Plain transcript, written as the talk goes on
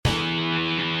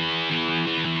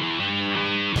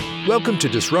Welcome to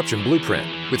Disruption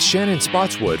Blueprint with Shannon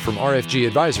Spotswood from RFG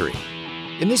Advisory.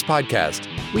 In this podcast,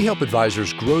 we help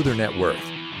advisors grow their net worth,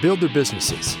 build their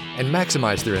businesses, and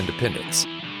maximize their independence.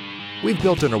 We've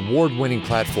built an award-winning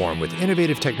platform with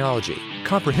innovative technology,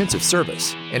 comprehensive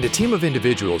service, and a team of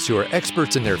individuals who are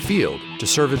experts in their field to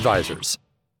serve advisors.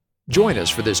 Join us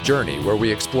for this journey where we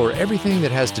explore everything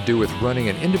that has to do with running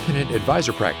an independent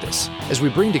advisor practice as we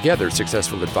bring together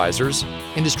successful advisors,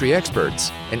 industry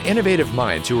experts, and innovative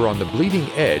minds who are on the bleeding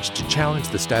edge to challenge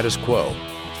the status quo,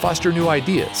 foster new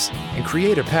ideas, and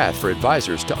create a path for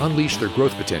advisors to unleash their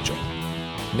growth potential.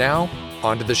 Now,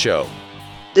 on to the show.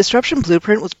 Disruption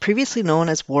Blueprint was previously known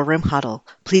as War Room Huddle.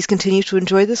 Please continue to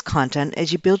enjoy this content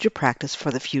as you build your practice for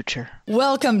the future.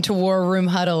 Welcome to War Room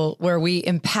Huddle, where we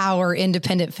empower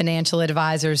independent financial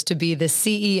advisors to be the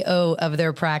CEO of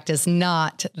their practice,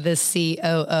 not the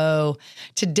COO.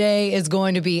 Today is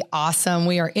going to be awesome.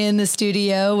 We are in the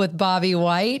studio with Bobby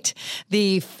White,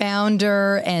 the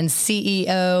founder and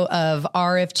CEO of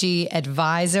RFG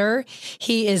Advisor.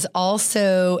 He is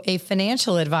also a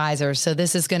financial advisor, so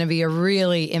this is going to be a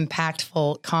really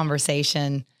impactful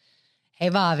conversation. Hey,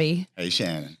 Bobby. Hey,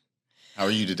 Shannon. How are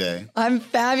you today? I'm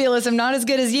fabulous. I'm not as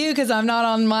good as you because I'm not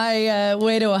on my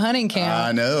way to a hunting camp.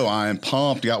 I know. I'm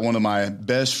pumped. Got one of my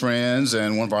best friends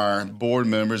and one of our board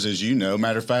members, as you know.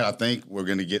 Matter of fact, I think we're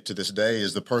going to get to this day,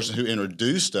 is the person who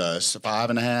introduced us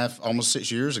 5.5, almost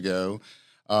 6 years ago,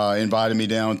 invited me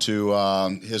down to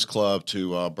his club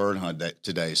to bird hunt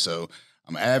today. So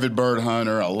I'm an avid bird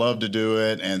hunter. I love to do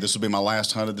it, and this will be my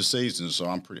last hunt of the season, so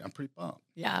I'm pretty pumped.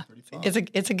 Yeah,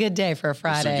 it's a good day for a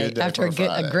Friday after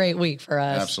a great week for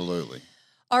us. Absolutely.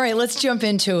 All right, let's jump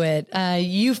into it.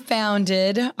 You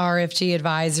founded RFG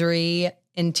Advisory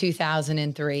in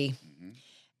 2003.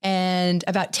 And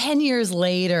about 10 years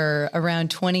later,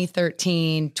 around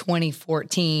 2013,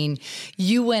 2014,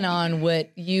 you went on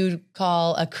what you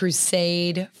call a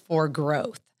crusade for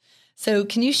growth. So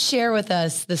can you share with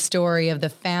us the story of the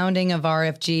founding of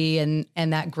RFG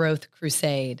and that growth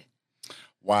crusade?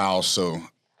 Wow. So,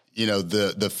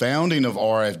 the founding of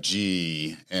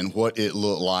RFG and what it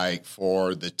looked like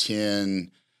for the 10,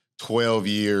 12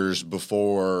 years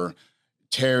before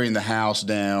tearing the house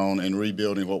down and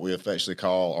rebuilding what we affectionately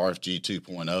call RFG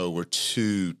 2.0 were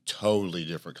two totally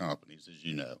different companies, as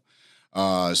you know.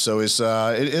 So it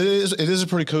is a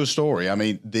pretty cool story. I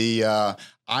mean,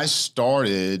 I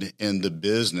started in the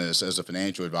business as a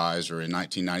financial advisor in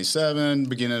 1997,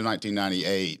 beginning of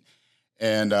 1998,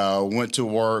 and went to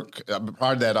work.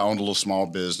 Prior to that, I owned a little small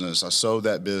business. I sold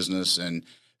that business and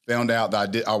found out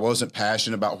that I wasn't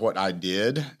passionate about what I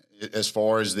did as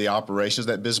far as the operations of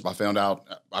that business. I found out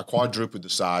I quadrupled the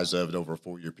size of it over a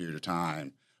 4-year period of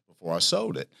time before I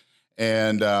sold it.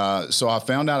 And so I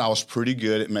found out I was pretty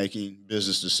good at making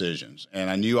business decisions, and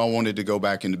I knew I wanted to go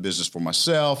back into business for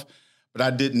myself, but I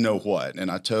didn't know what.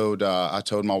 And I told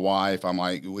my wife, I'm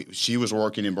like, she was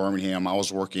working in Birmingham, I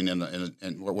was working in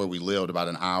where we lived, about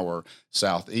an hour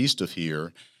southeast of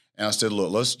here. And I said, look,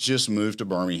 let's just move to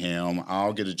Birmingham.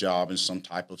 I'll get a job in some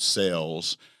type of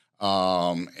sales.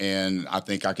 And I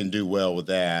think I can do well with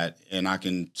that. And I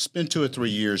can spend 2 or 3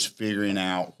 years figuring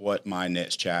out what my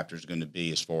next chapter is going to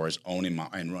be as far as owning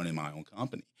and running my own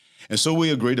company. And so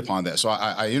we agreed upon that. So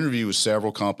I interviewed with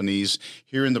several companies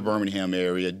here in the Birmingham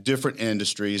area, different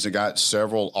industries, and got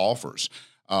several offers.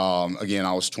 Again,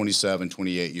 I was 27,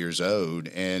 28 years old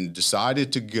and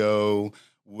decided to go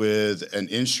with an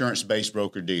insurance-based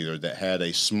broker-dealer that had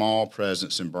a small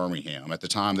presence in Birmingham. At the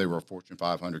time, they were a Fortune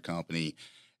 500 company.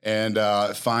 And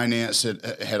finance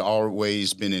had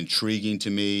always been intriguing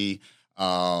to me.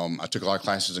 I took a lot of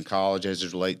classes in college as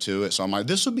it relate to it. So I'm like,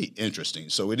 this will be interesting.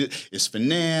 So it's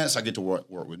finance. I get to work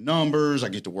with numbers. I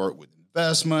get to work with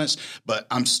investments, but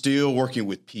I'm still working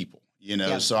with people,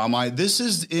 Yep. So I'm like, this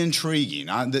is intriguing.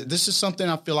 This is something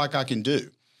I feel like I can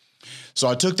do. So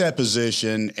I took that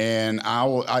position, and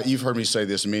you've heard me say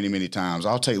this many, many times.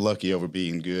 I'll take lucky over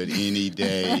being good any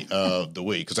day of the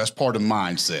week, because that's part of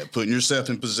mindset, putting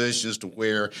yourself in positions to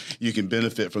where you can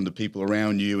benefit from the people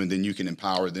around you, and then you can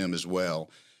empower them as well.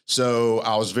 So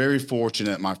I was very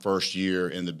fortunate my first year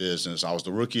in the business. I was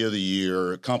the rookie of the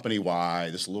year,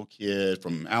 company-wide, this little kid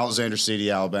from Alexander City,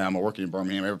 Alabama, working in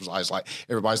Birmingham. Everybody's like,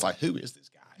 who is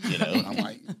this guy? And I'm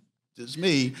like, it's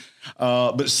me.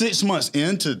 But 6 months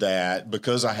into that,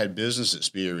 because I had business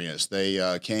experience,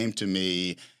 they came to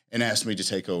me and asked me to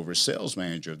take over as sales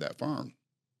manager of that firm.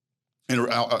 And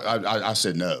I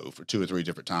said no for 2 or 3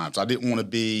 different times. I didn't want to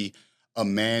be a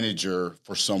manager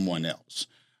for someone else.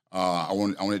 I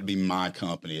wanted it to be my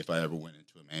company if I ever went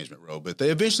into a management role. But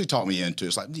they eventually talked me into it.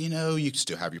 It's like, you can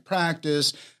still have your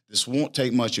practice. This won't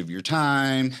take much of your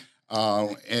time.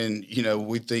 And,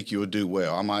 we think you'll do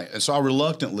well. And so I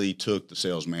reluctantly took the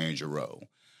sales manager role.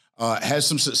 Had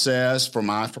some success for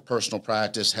my personal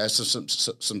practice, had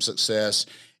some success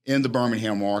in the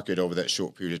Birmingham market over that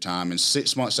short period of time. And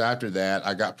 6 months after that,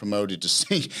 I got promoted to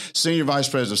Senior Vice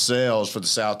President of Sales for the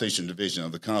Southeastern Division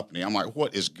of the company. I'm like,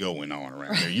 what is going on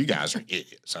around here? You guys are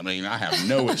idiots. I mean, I have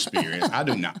no experience. I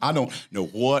don't know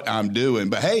what I'm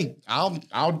doing. But hey, I'll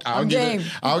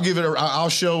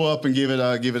show up and give it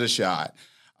a shot.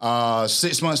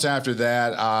 6 months after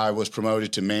that, I was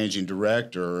promoted to Managing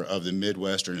Director of the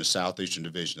Midwestern and Southeastern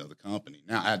Division of the company.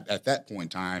 Now, at that point in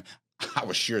time, I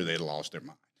was sure they'd lost their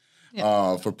mind.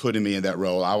 Yeah. For putting me in that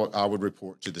role. I would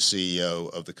report to the CEO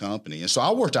of the company. And so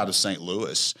I worked out of St.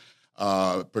 Louis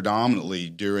predominantly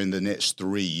during the next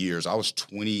 3 years. I was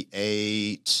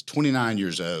 29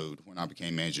 years old when I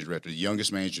became managing director, the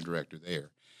youngest managing director there.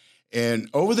 And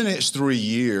over the next 3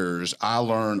 years, I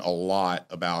learned a lot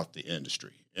about the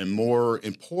industry. And more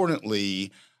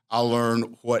importantly, I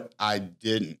learned what I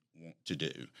didn't want to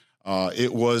do.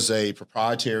 It was a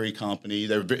proprietary company.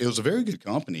 It was a very good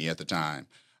company at the time.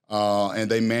 And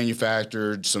they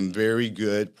manufactured some very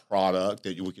good product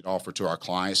that we could offer to our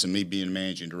clients. And me being a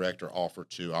managing director, offer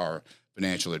to our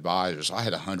financial advisors. I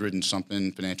had 100 and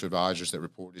something financial advisors that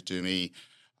reported to me, a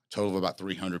total of about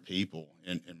 300 people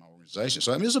in my organization.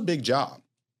 So, it was a big job.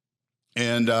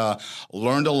 And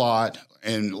learned a lot.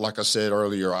 And like I said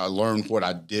earlier, I learned what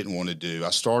I didn't want to do.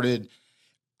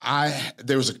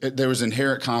 There was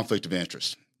inherent conflict of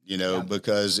interest,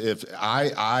 because if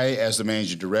I as the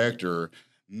managing director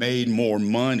made more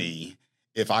money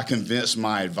if I convinced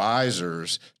my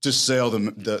advisors to sell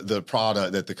the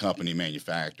product that the company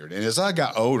manufactured. And as I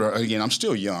got older, again, I'm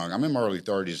still young. I'm in my early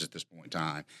 30s at this point in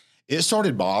time. It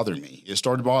started bothering me. It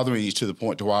started bothering me to the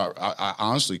point to where I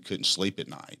honestly couldn't sleep at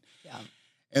night. Yeah.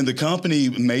 And the company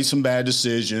made some bad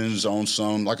decisions on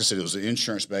some, like I said, it was an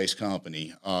insurance-based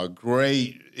company.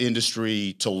 Great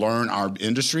industry to learn our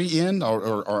industry in,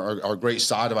 or great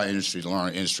side of our industry to learn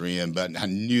our industry in, but I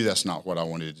knew that's not what I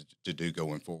wanted to do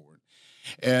going forward.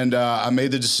 And I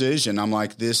made the decision. I'm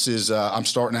like, this is. I'm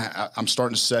starting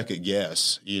to second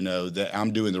guess, that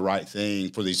I'm doing the right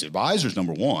thing for these advisors.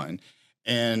 Number one,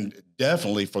 and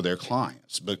definitely for their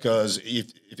clients, because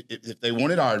if they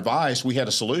wanted our advice, we had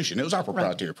a solution. It was our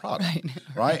proprietary product,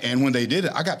 right? And when they did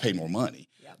it, I got paid more money.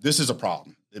 Yep. This is a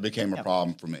problem. It became a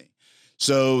problem for me.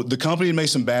 So the company made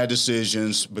some bad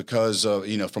decisions because of,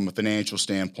 from a financial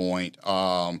standpoint.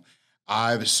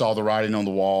 I saw the writing on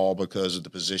the wall because of the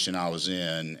position I was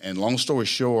in. And long story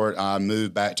short, I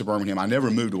moved back to Birmingham. I never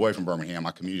moved away from Birmingham.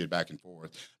 I commuted back and forth,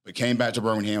 but came back to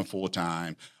Birmingham full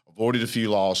time, avoided a few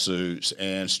lawsuits,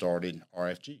 and started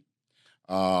RFG.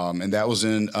 And that was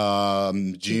in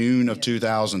June of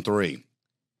 2003.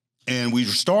 And we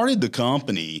started the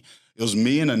company. It was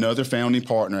me and another founding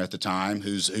partner at the time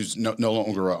who's no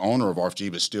longer an owner of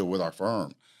RFG, but still with our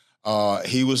firm.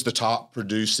 He was the top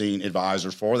producing advisor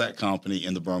for that company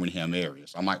in the Birmingham area.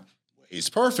 So I'm like, it's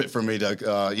perfect for me to,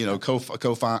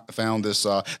 co-found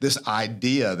this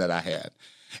idea that I had.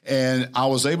 And I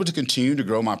was able to continue to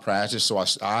grow my practice. So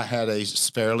I had a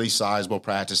fairly sizable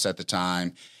practice at the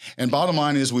time. And bottom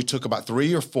line is we took about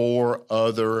 3 or 4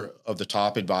 other of the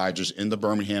top advisors in the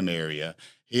Birmingham area.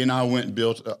 He and I went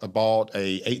and bought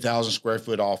a 8,000 square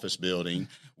foot office building.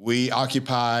 We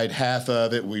occupied half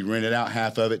of it. We rented out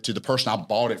half of it to the person I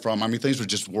bought it from. I mean, things were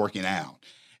just working out.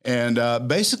 And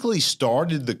basically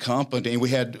started the company. And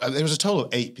there was a total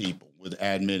of 8 people with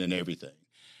admin and everything.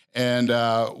 And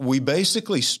we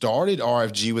basically started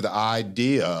RFG with the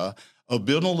idea of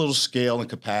building a little scale and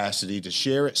capacity to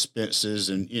share expenses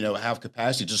and, have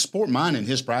capacity to support mine and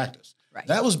his practice. Right.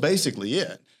 That was basically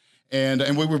it.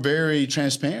 And we were very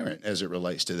transparent as it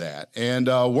relates to that. And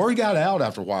word got out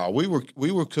after a while. We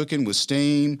were cooking with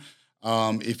steam.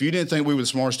 If you didn't think we were the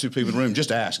smartest 2 people in the room,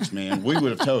 just ask us, man. We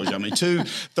would have told you. I mean, 2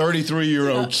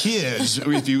 33-year-old kids,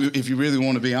 if you really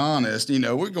want to be honest,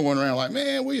 we're going around like,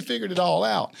 man, we figured it all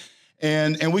out.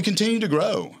 And we continue to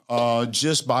grow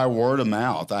just by word of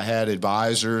mouth. I had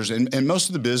advisors, and most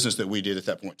of the business that we did at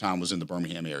that point in time was in the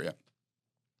Birmingham area.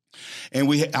 And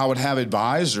I would have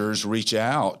advisors reach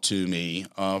out to me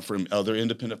from other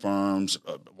independent firms,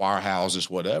 wirehouses,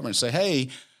 whatever, and say, hey,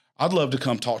 I'd love to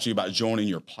come talk to you about joining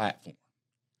your platform.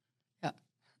 Yeah.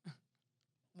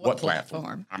 What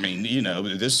platform? I mean,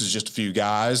 this is just a few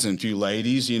guys and a few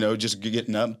ladies, just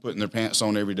getting up and putting their pants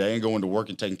on every day and going to work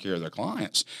and taking care of their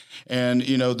clients. And,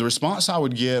 the response I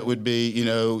would get would be,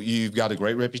 you've got a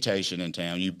great reputation in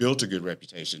town. You built a good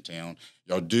reputation in town.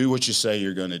 Y'all do what you say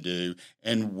you're going to do.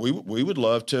 And we would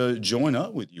love to join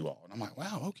up with you all. And I'm like,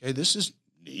 wow, okay, this is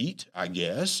neat, I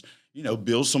guess.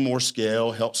 build some more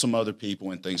scale, help some other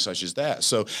people and things such as that.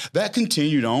 So that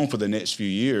continued on for the next few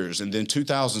years. And then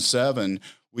 2007,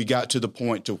 we got to the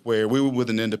point to where we were with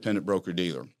an independent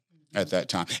broker-dealer at that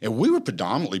time. And we were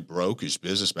predominantly brokerage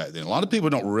business back then. A lot of people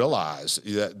don't realize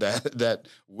that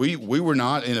we were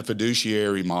not in a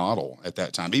fiduciary model at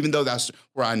that time, even though that's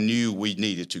where I knew we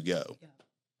needed to go. Yeah.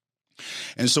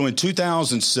 And so in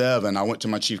 2007, I went to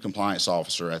my chief compliance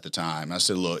officer at the time. I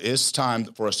said, look, it's time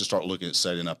for us to start looking at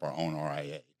setting up our own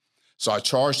RIA. So I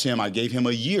charged him, I gave him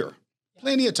a year,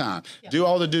 plenty of time, do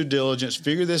all the due diligence,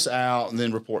 figure this out, and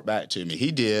then report back to me.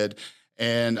 He did.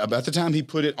 And about the time he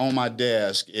put it on my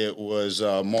desk, it was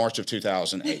March of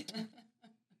 2008.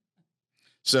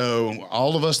 So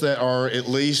all of us that are at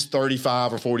least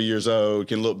 35 or 40 years old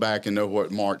can look back and know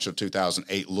what March of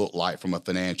 2008 looked like from a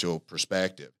financial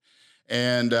perspective.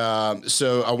 And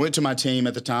so I went to my team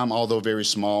at the time, although very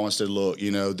small, and said, look,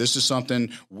 this is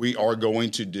something we are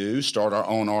going to do, start our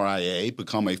own RIA,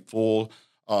 become a full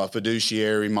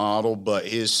fiduciary model, but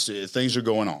things are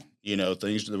going on.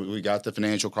 We got the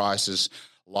financial crisis,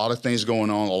 a lot of things going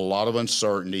on, a lot of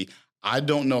uncertainty. I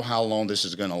don't know how long this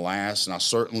is going to last, and I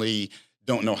certainly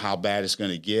don't know how bad it's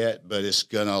going to get, but it's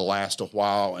going to last a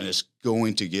while, and it's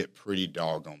going to get pretty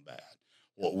doggone bad.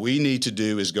 What we need to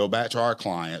do is go back to our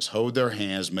clients, hold their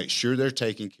hands, make sure they're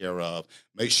taken care of,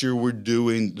 make sure we're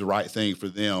doing the right thing for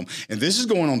them. And this is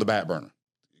going on the back burner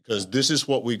because this is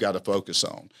what we've got to focus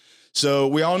on. So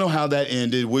we all know how that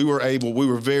ended. We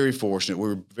were very fortunate. We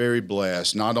were very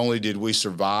blessed. Not only did we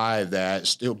survive that,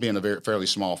 still being a fairly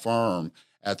small firm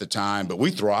at the time, but we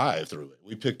thrived through it.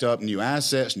 We picked up new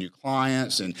assets, new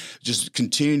clients, and just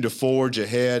continued to forge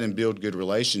ahead and build good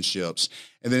relationships.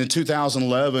 And then in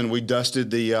 2011, we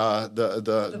dusted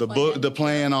the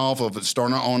plan off of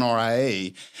starting our own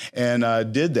RIA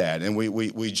and did that. And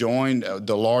we joined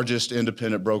the largest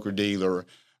independent broker-dealer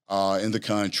in the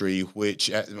country, which,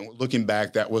 looking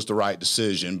back, that was the right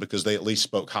decision because they at least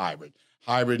spoke hybrid.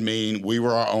 Hybrid mean we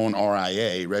were our own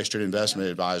RIA, registered investment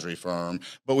advisory firm,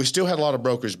 but we still had a lot of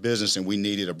brokerage business and we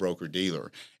needed a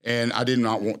broker-dealer. And I did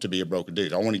not want to be a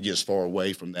broker-dealer. I wanted to get as far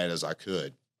away from that as I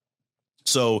could.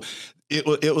 So it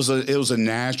was a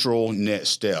natural next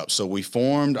step. So we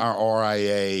formed our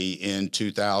RIA in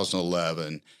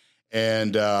 2011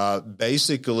 and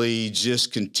basically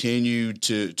just continued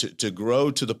to grow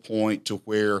to the point to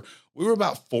where we were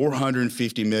about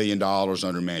 $450 million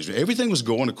under management. Everything was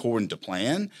going according to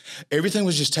plan. Everything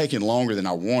was just taking longer than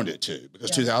I wanted it to because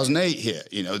 2008 hit.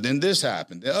 Then this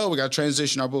happened. Oh, we got to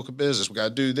transition our book of business. We got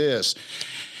to do this.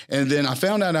 And then I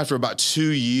found out after about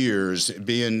 2 years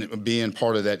being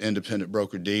part of that independent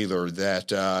broker-dealer that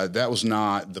that was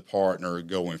not the partner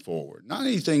going forward. Not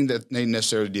anything that they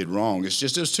necessarily did wrong. It's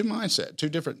just there's two mindsets, two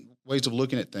different ways of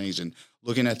looking at things and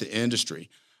looking at the industry.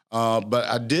 But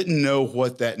I didn't know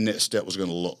what that next step was going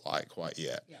to look like quite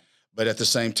yet. Yeah. But at the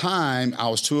same time, I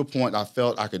was to a point I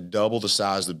felt I could double the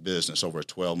size of the business over a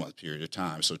 12-month period of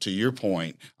time. So to your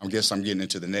point, I guess I'm getting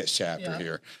into the next chapter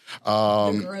here.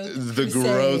 The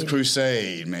growth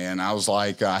crusade, man. I was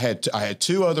like, I had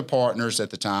two other partners at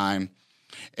the time.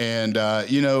 And, I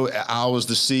was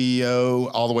the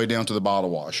CEO all the way down to the bottle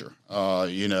washer.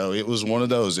 It was one of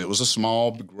those. It was a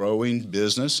small, growing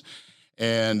business.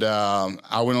 And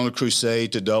I went on a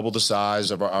crusade to double the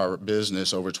size of our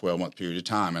business over a 12-month period of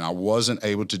time. And I wasn't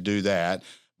able to do that,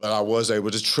 but I was able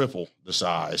to triple the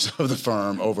size of the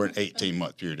firm over an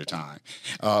 18-month period of time,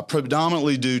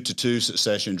 predominantly due to two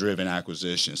succession-driven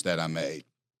acquisitions that I made.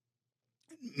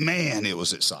 Man, it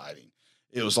was exciting.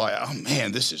 It was like, oh,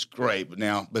 man, this is great. But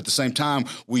at the same time,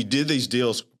 we did these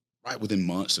deals right within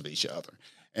months of each other.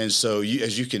 And so,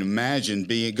 as you can imagine,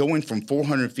 going from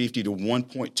 450 to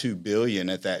 1.2 billion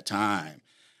at that time,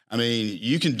 I mean,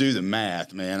 you can do the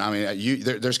math, man. I mean,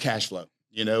 there's cash flow,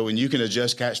 and you can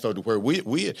adjust cash flow to where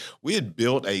we had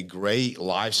built a great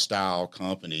lifestyle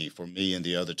company for me and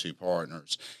the other two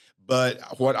partners. But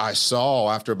what I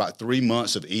saw after about 3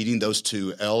 months of eating those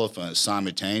two elephants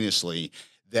simultaneously,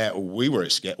 that we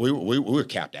were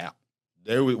capped out.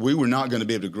 We were not going to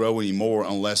be able to grow anymore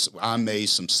unless I made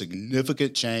some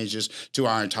significant changes to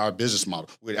our entire business model.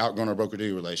 We'd outgrown our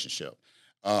broker-dealer relationship.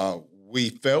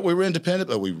 We felt we were independent,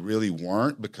 but we really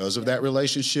weren't because of that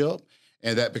relationship,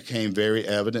 and that became very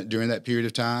evident during that period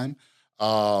of time.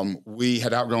 We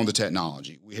had outgrown the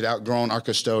technology. We had outgrown our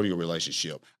custodial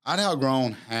relationship. I'd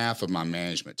outgrown half of my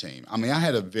management team. I mean, I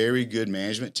had a very good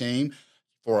management team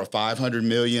for a $500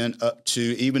 million up to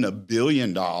even $1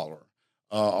 billion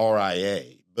RIA,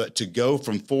 but to go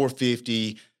from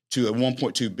 450 to a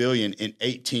 1.2 billion in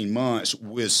 18 months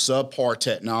with subpar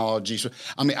technology. So,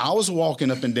 I mean, I was walking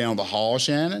up and down the hall,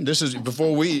 Shannon. This is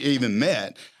before we even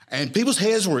met. And people's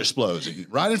heads were exploding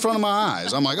right in front of my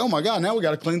eyes. I'm like, oh my God, now we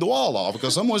got to clean the wall off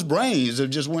because someone's brains have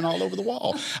just went all over the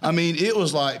wall. I mean, it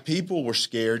was like people were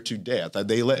scared to death.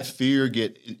 They let fear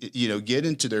get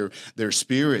into their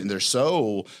spirit and their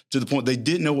soul to the point they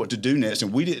didn't know what to do next.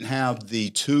 And we didn't have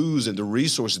the tools and the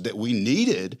resources that we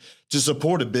needed to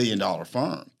support $1 billion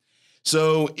firm.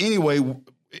 So anyway,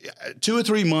 2 or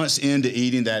 3 months into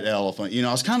eating that elephant,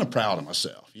 I was kind of proud of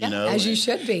myself, as you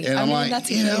should be. And I'm like, that's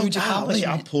a huge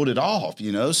accomplishment. I pulled it off,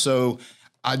 so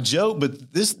I joke,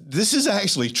 but this is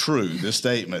actually true, this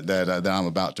statement that I'm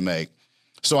about to make.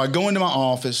 So I go into my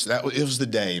office. It was the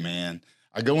day, man.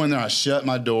 I go in there, I shut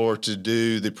my door to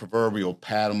do the proverbial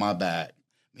pat on my back.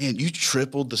 Man, you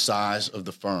tripled the size of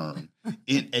the firm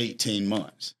in 18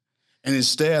 months. And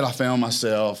instead, I found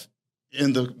myself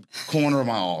in the corner of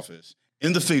my office,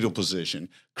 in the fetal position,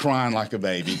 crying like a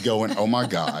baby, going, oh my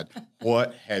God,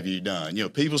 what have you done?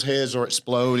 People's heads are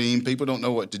exploding. People don't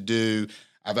know what to do.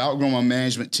 I've outgrown my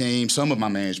management team, some of my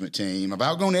management team. I've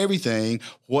outgrown everything.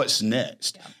 What's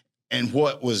next? Yeah. And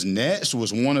what was next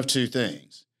was one of two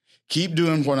things. Keep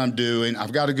doing what I'm doing.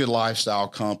 I've got a good lifestyle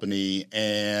company,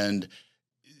 and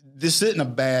this isn't a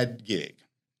bad gig.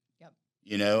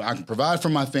 I can provide for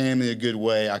my family a good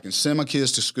way. I can send my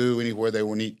kids to school anywhere they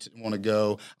want to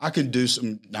go. I can do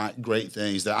some not great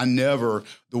things that I never,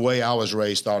 the way I was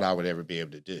raised, thought I would ever be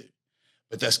able to do.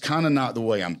 But that's kind of not the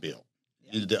way I'm built.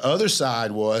 Yeah. The other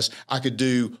side was I could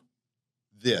do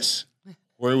this,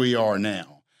 where we are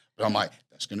now. But I'm like,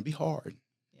 that's going to be hard.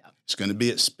 Yeah. It's going to be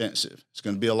expensive. It's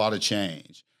going to be a lot of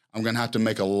change. I'm going to have to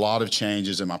make a lot of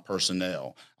changes in my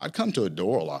personnel. I'd come to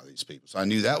adore a lot of these people. So I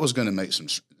knew that was going to make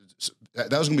that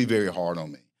was going to be very hard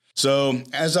on me. So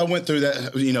as I went through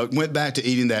that, went back to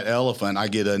eating that elephant, I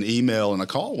get an email and a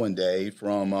call one day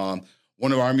from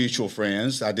one of our mutual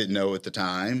friends I didn't know at the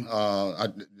time. I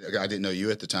didn't know you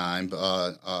at the time.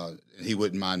 He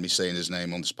wouldn't mind me saying his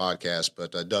name on this podcast,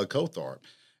 but Doug Cothart.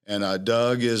 And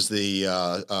Doug is the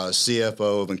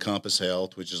CFO of Encompass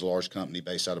Health, which is a large company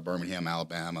based out of Birmingham,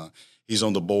 Alabama. He's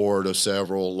on the board of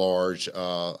several large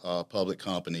public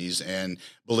companies, and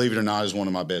believe it or not, is one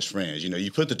of my best friends.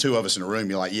 You put the two of us in a room,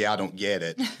 you're like, yeah, I don't get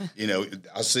it.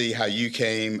 I see how you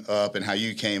came up and how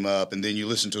you came up, and then you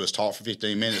listen to us talk for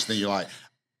 15 minutes, then you're like,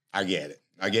 I get it.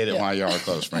 I get it why you are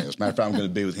close friends. As a matter of fact, I'm going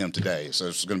to be with him today, so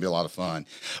it's going to be a lot of fun.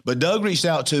 But Doug reached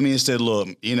out to me and said, look,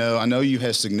 I know you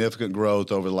had significant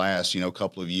growth over the last,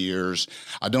 couple of years.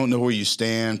 I don't know where you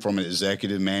stand from an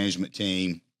executive management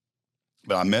team.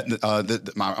 But I met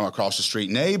my across the street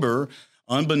neighbor.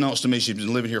 Unbeknownst to me, she's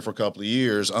been living here for a couple of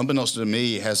years. Unbeknownst to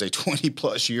me, has a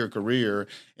 20-plus year career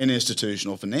in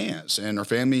institutional finance. And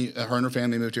her and her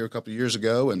family moved here a couple of years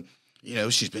ago. And,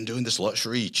 she's been doing this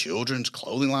luxury children's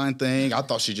clothing line thing. I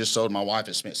thought she just sold my wife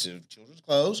expensive children's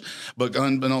clothes. But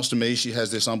unbeknownst to me, she has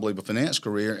this unbelievable finance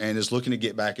career and is looking to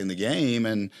get back in the game.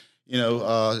 And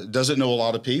doesn't know a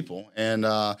lot of people. And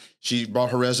she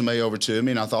brought her resume over to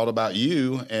me, and I thought about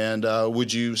you. And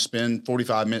would you spend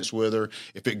 45 minutes with her?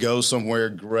 If it goes somewhere,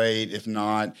 great. If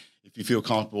not, if you feel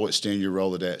comfortable, extend your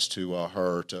Rolodex to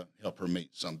her to help her meet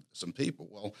some people.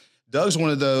 Well, Doug's one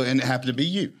of those, and it happened to be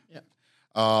you. Yeah.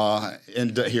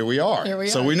 And here we are.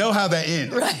 So we know how that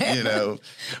ended. Right.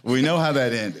 We know how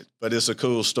that ended, but it's a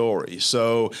cool story.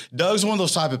 So Doug's one of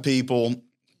those type of people.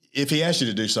 If he asks you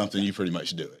to do something, you pretty much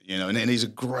do it, and he's a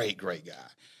great, great guy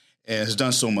and has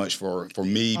done so much for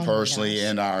me personally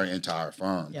and our entire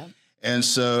firm. Yeah. And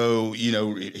so,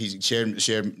 he shared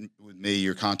with me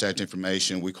your contact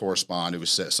information. We corresponded, we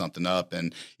set something up,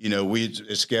 and, we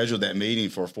scheduled that meeting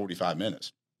for 45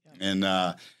 minutes. Yeah.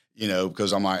 And,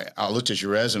 because I looked at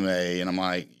your resume and I'm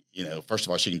like, first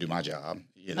of all, she can do my job,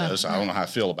 so I don't know how I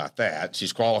feel about that.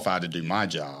 She's qualified to do my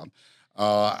job.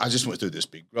 I just went through this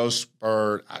big growth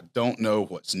spurt. I don't know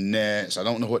what's next. I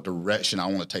don't know what direction I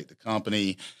want to take the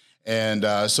company. And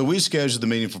so we scheduled the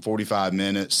meeting for 45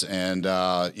 minutes and,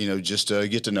 just to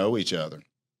get to know each other.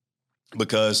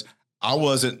 Because I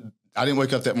didn't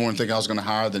wake up that morning thinking I was going to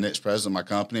hire the next president of my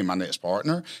company, my next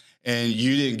partner. And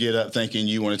you didn't get up thinking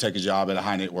you want to take a job at a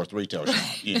high net worth retail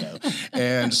shop,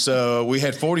 And so we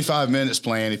had 45 minutes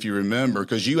planned, if you remember,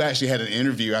 because you actually had an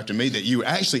interview after me that you were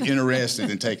actually interested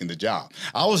in taking the job.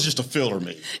 I was just a filler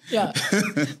meeting. Yeah,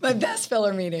 my best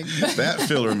filler meeting. That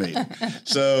filler meeting.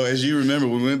 So as you remember,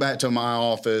 we went back to my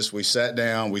office, we sat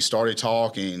down, we started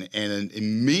talking, and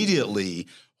immediately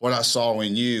what I saw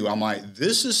in you, I'm like,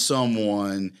 this is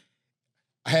someone.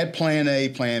 I had plan A,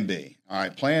 plan B. All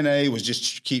right, plan A was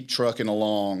just keep trucking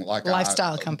along like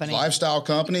lifestyle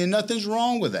company, and nothing's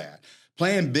wrong with that.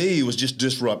 Plan B was just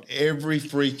disrupt every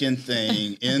freaking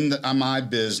thing in my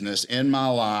business, in my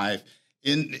life,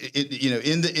 in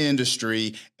the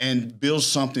industry and build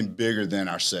something bigger than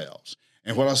ourselves.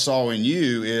 And what I saw in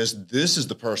you is this is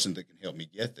the person that can help me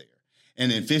get there.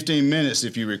 And in 15 minutes,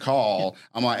 if you recall,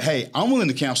 I'm like, hey, I'm willing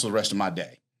to counsel the rest of my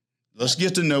day. Let's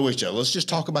get to know each other. Let's just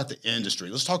talk about the industry.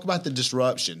 Let's talk about the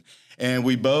disruption. And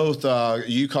we both,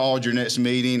 you called your next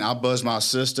meeting, I buzzed my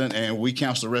assistant, and we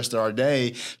counseled the rest of our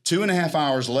day. 2.5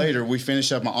 hours later, we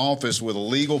finished up my office with a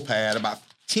legal pad, about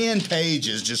 10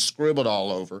 pages just scribbled all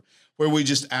over, where we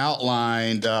just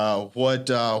outlined what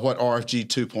RFG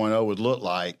 2.0 would look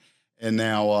like. And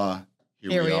now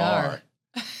here we are.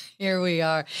 Here we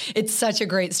are. It's such a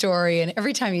great story. And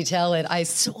every time you tell it, I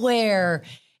swear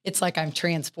it's like I'm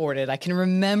transported. I can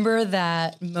remember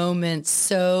that moment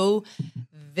so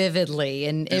vividly.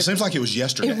 And it seems like it was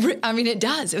yesterday. It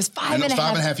does. It was five and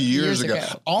a half years ago.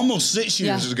 Almost 6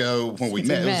 years ago when we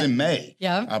met. It was in May,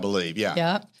 I believe.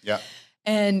 Yeah.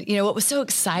 And, what was so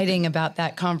exciting about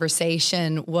that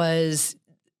conversation was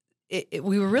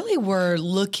we really were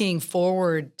looking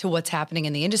forward to what's happening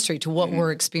in the industry, to what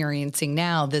we're experiencing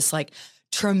now, this like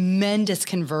tremendous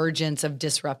convergence of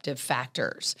disruptive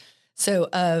factors. So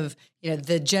of,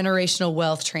 the generational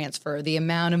wealth transfer, the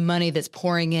amount of money that's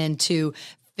pouring into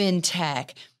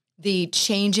fintech, the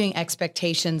changing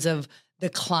expectations of the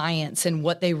clients and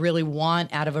what they really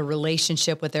want out of a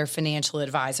relationship with their financial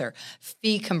advisor,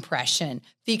 fee compression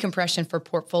for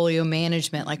portfolio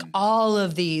management, like all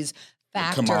of these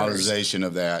factors. The commoditization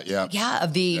of that,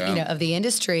 of the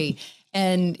industry.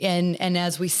 And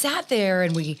as we sat there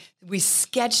and we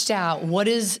sketched out what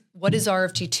is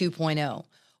RFG 2.0?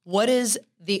 What is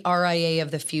the RIA of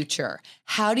the future?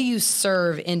 How do you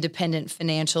serve independent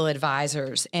financial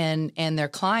advisors and their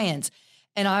clients?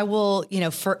 And I will,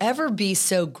 forever be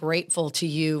so grateful to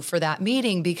you for that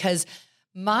meeting, because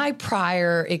my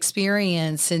prior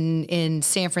experience in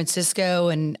San Francisco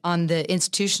and on the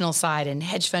institutional side in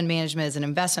hedge fund management as an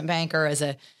investment banker, as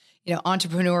a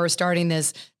entrepreneur starting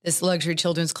this luxury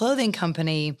children's clothing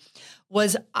company,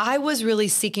 I was really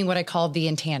seeking what I called the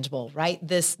intangible, right?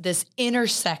 This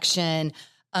intersection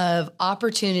of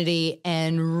opportunity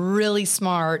and really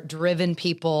smart, driven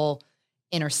people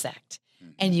intersect,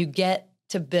 and you get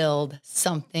to build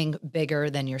something bigger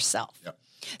than yourself. Yep.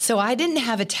 So I didn't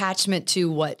have attachment to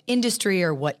what industry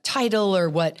or what title or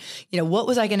what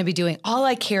was I going to be doing. All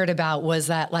I cared about was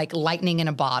that like lightning in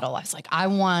a bottle. I was like, I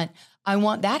want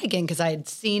that again, because I had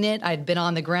seen it. I'd been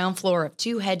on the ground floor of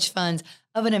 2 hedge funds,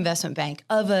 of an investment bank,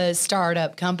 of a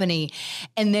startup company.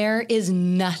 And there is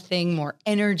nothing more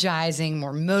energizing,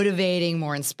 more motivating,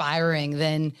 more inspiring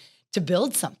than to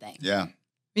build something. Yeah.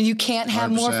 You can't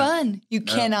have 100%. More fun. You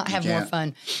cannot have more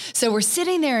fun. So we're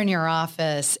sitting there in your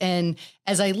office. And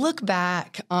as I look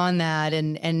back on that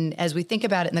and as we think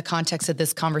about it in the context of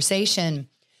this conversation,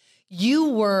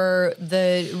 you were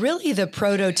the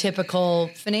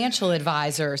prototypical financial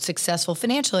advisor, successful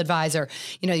financial advisor.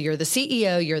 You're the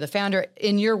CEO, you're the founder,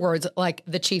 in your words, like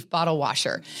the chief bottle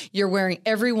washer. You're wearing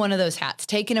every one of those hats,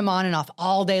 taking them on and off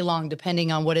all day long, depending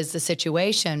on what is the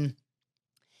situation.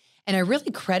 And I really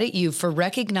credit you for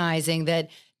recognizing that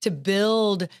to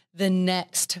build the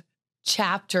next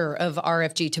chapter of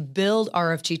RFG, to build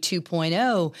RFG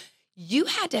 2.0, you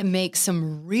had to make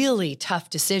some really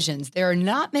tough decisions. There are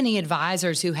not many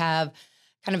advisors who have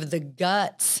kind of the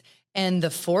guts and the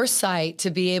foresight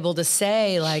to be able to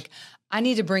say, like, I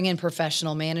need to bring in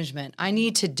professional management. I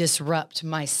need to disrupt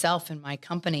myself and my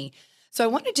company. So I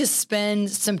want to just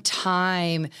spend some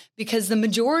time, because the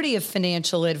majority of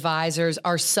financial advisors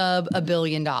are sub $1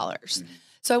 billion.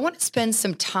 So I want to spend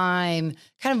some time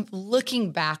kind of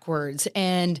looking backwards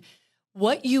and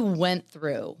what you went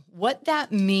through, what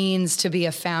that means to be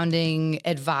a founding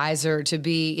advisor, to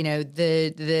be,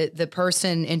 the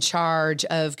person in charge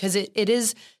of, because it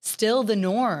is still the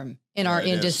norm in our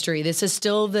industry. This is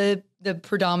still the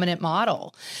predominant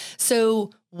model.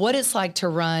 So what it's like to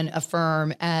run a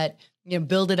firm at,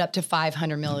 build it up to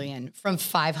 500 million, from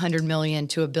 500 million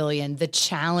to $1 billion, the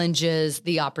challenges,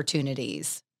 the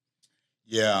opportunities.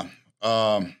 Yeah.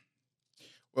 Well,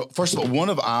 first of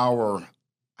all,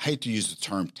 I hate to use the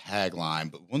term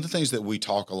tagline, but one of the things that we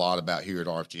talk a lot about here at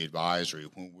RFG Advisory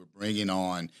when we're bringing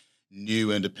on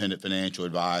new independent financial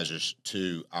advisors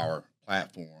to our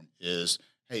platform is,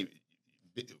 hey,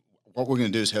 what we're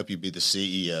going to do is help you be the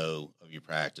CEO of your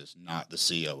practice, not the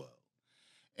COO.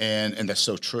 And that's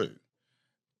so true.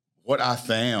 What I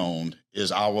found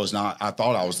is I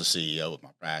thought I was the CEO of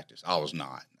my practice. I was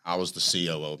not. I was the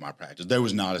COO of my practice. There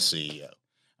was not a CEO.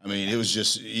 I mean, it was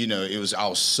just, I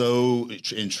was so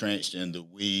entrenched in the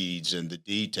weeds and the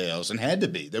details, and had to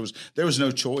be. There was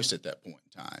no choice at that point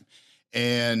in time.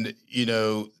 And,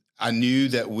 I knew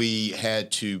that we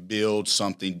had to build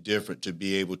something different to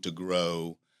be able to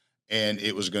grow, and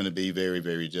it was going to be very,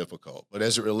 very difficult. But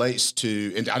as it relates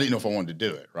to, and I didn't know if I wanted to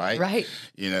do it, right? Right.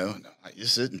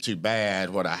 This isn't too bad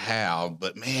what I have,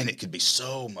 but man, it could be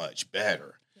so much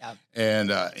better. Yeah. And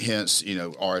hence,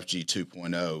 RFG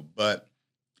 2.0. But,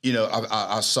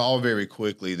 I saw very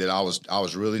quickly that I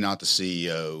was really not the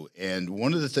CEO. And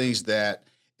one of the things that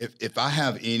if I've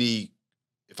had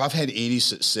any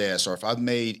success, or if I've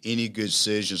made any good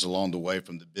decisions along the way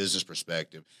from the business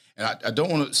perspective, and I don't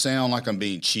want to sound like I'm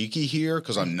being cheeky here,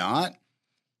 because I'm not,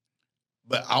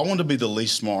 but I want to be the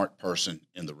least smart person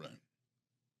in the room,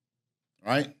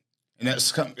 right? And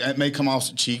that may come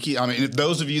off cheeky. I mean, if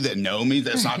those of you that know me,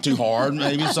 that's not too hard,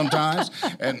 maybe sometimes,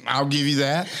 and I'll give you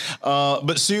that.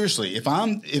 But seriously, if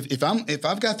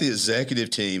I've got the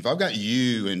executive team, if I've got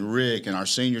you and Rick and our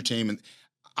senior team, and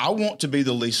I want to be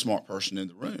the least smart person in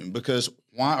the room, because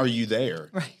why are you there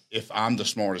if I'm the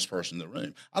smartest person in the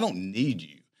room? I don't need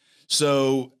you.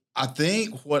 So I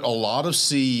think what a lot of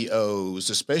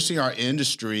CEOs, especially our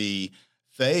industry,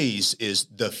 face is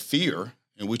the fear,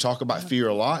 and we talk about fear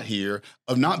a lot here,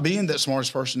 of not being that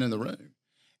smartest person in the room.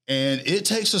 And it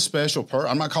takes a special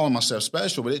I'm not calling myself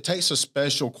special, but it takes a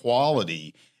special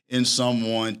quality in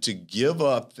someone to give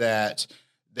up that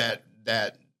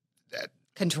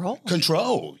Control.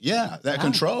 Yeah,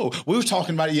 control. We were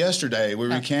talking about it yesterday. We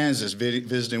were in Kansas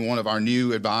visiting one of our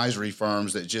new advisory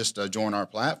firms that just joined our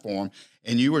platform,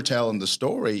 and you were telling the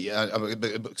story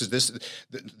because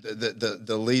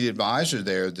the lead advisor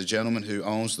there, the gentleman who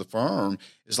owns the firm,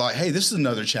 is like, "Hey, this is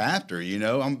another chapter.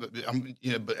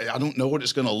 But I don't know what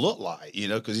it's going to look like.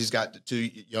 Because he's got the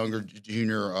two younger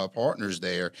junior partners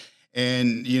there."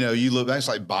 And, you look back, it's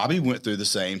like Bobby went through the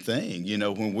same thing.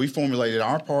 When we formulated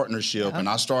our partnership and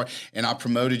I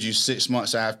promoted you 6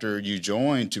 months after you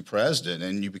joined to president,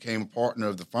 and you became a partner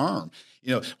of the firm.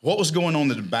 What was going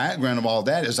on in the background of all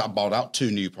that is I bought out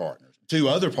two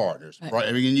other partners, right?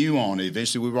 Bringing you on.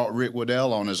 Eventually, we brought Rick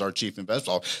Waddell on as our chief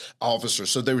investment officer.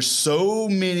 So there were so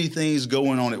many things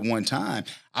going on at one time.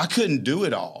 I couldn't do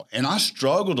it all. And I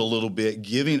struggled a little bit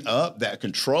giving up that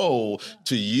control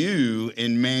to you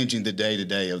in managing the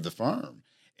day-to-day of the firm.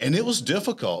 And it was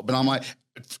difficult. But I'm like,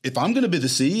 if I'm going to be the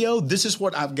CEO, this is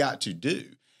what I've got to do.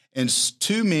 And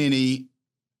too many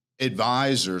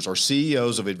advisors or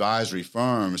CEOs of advisory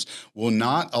firms will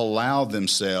not allow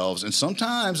themselves, and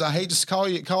sometimes I hate to call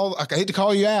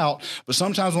you out, but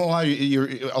sometimes won't allow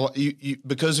you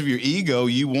because of your ego,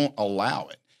 you won't allow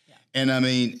it. Yeah. And I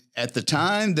mean, at the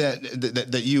time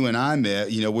that you and I met,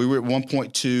 we were at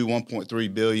 1.2,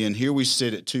 1.3 billion. Here we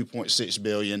sit at 2.6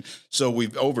 billion. So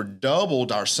we've over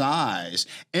doubled our size,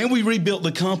 and we rebuilt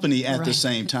the company at the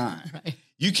same time. Right.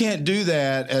 You can't do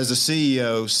that as a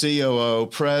CEO, COO,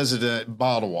 president,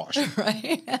 bottle washer.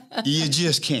 Right. You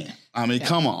just can't. I mean,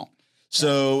 come on.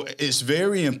 So it's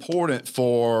very important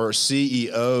for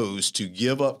CEOs to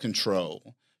give up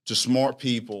control to smart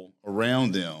people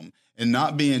around them and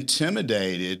not be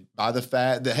intimidated by the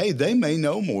fact that, hey, they may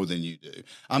know more than you do.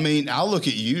 I mean, I look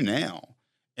at you now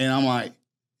and I'm like,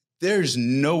 there's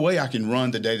no way I can run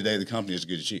the day-to-day of the company as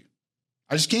good as you.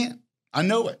 I just can't. I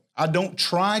know it. I don't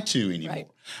try to anymore. Right.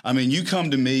 I mean, you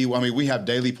come to me. I mean, we have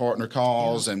daily partner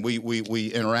calls and we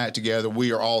interact together.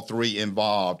 We are all three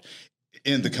involved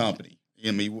in the company.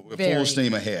 I mean, full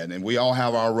steam ahead, and we all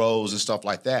have our roles and stuff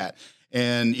like that.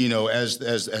 And, as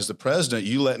the president,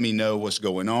 you let me know what's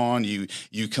going on. You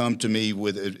come to me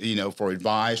with, for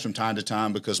advice from time to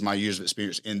time because of my years of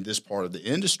experience in this part of the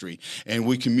industry. And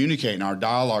we communicate, and our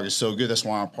dialogue is so good. That's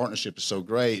why our partnership is so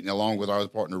great, and along with our other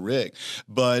partner, Rick.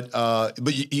 But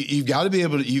you've got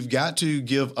to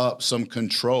give up some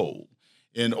control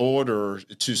in order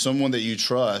to someone that you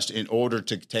trust in order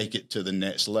to take it to the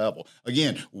next level.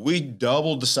 Again, we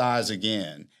doubled the size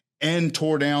again and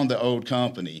tore down the old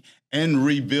company and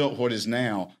rebuilt what is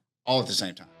now all at the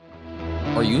same time.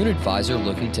 Are you an advisor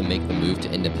looking to make the move to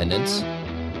independence?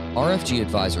 RFG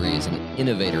Advisory is an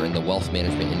innovator in the wealth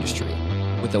management industry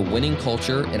with a winning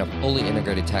culture and a fully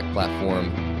integrated tech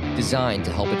platform designed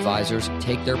to help advisors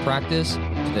take their practice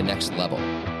to the next level.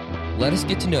 Let us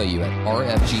get to know you at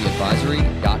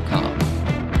rfgadvisory.com.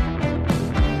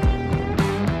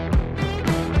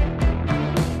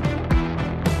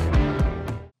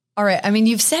 All right. I mean,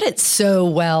 you've said it so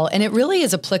well, and it really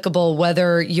is applicable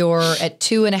whether you're at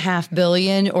 $2.5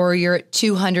 billion or you're at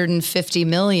 $250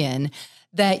 million,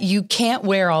 that you can't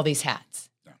wear all these hats.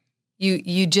 No.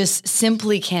 You just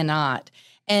simply cannot.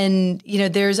 And,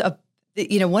 there's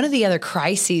one of the other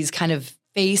crises kind of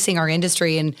facing our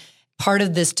industry and part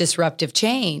of this disruptive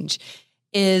change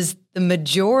is the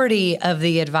majority of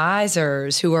the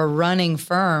advisors who are running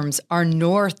firms are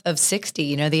north of 60.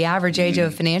 You know, the average age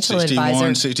of a financial 61,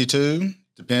 advisor. 62,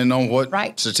 depending on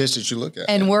what statistics you look at.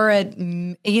 And we're at,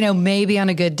 you know, maybe on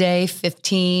a good day,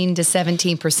 15 to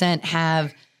 17%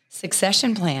 have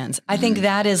succession plans. I think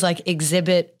that is like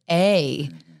exhibit A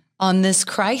on this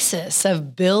crisis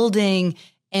of building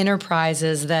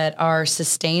enterprises that are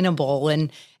sustainable.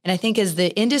 And I think as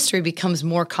the industry becomes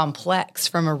more complex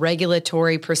from a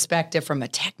regulatory perspective, from a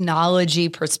technology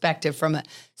perspective, from a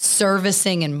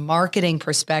servicing and marketing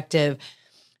perspective,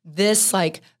 this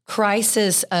like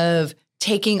crisis of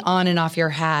taking on and off your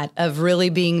hat, of really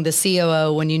being the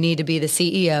COO when you need to be the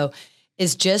CEO,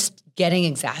 is just getting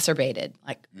exacerbated.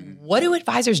 Like, what do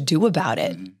advisors do about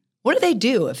it? What do they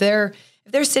do if they're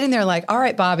sitting there like, all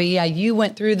right, Bobby, yeah, you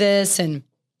went through this and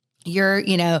you're,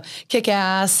 you know, kick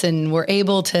ass and we're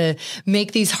able to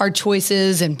make these hard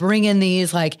choices and bring in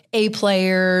these like A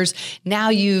players. Now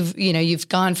you've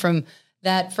gone from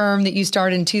that firm that you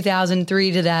started in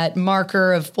 2003 to that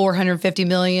marker of 450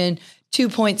 million,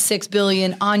 2.6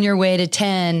 billion, on your way to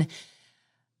 10.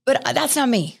 But that's not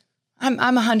me. I'm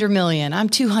 100 million. I'm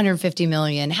 250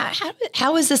 million.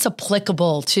 How is this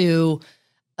applicable to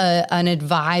an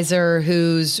advisor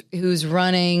who's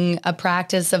running a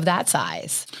practice of that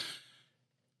size?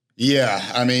 Yeah,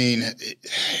 I mean,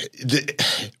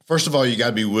 first of all, you got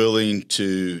to be willing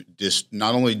to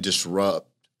not only disrupt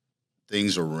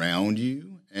things around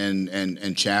you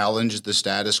and challenge the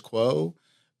status quo,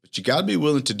 but you got to be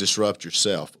willing to disrupt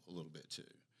yourself a little bit too.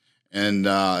 And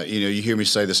you hear me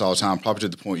say this all the time, probably to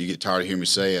the point you get tired of hearing me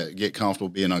say it. Get comfortable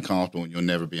being uncomfortable, and you'll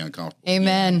never be uncomfortable.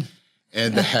 Amen.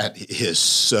 And that is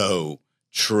so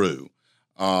true.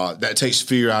 That takes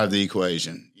fear out of the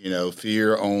equation. You know,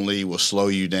 fear only will slow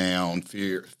you down.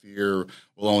 Fear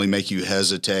will only make you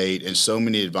hesitate. And so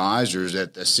many advisors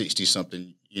at the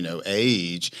 60-something,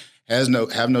 age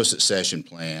have no succession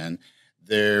plan.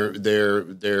 They're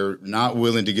not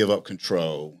willing to give up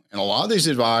control. And a lot of these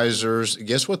advisors,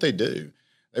 guess what they do?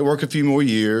 They work a few more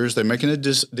years. They're making a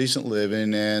decent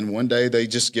living, and one day they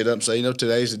just get up and say,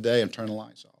 today's the day I'm turning the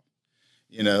lights off.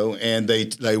 And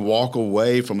they walk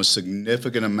away from a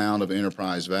significant amount of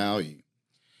enterprise value.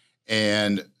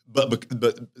 But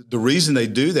the reason they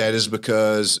do that is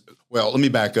because, well, let me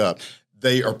back up.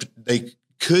 They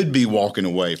could be walking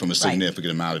away from a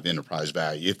significant amount of enterprise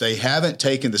value if they haven't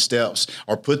taken the steps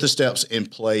or put the steps in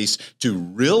place to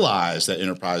realize that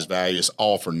enterprise value is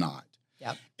all for naught.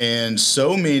 Yep. And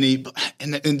so many,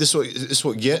 and this is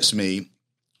what gets me.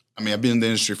 I mean, I've been in the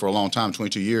industry for a long time,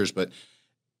 22 years, but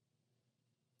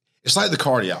it's like the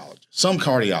cardiologist. Some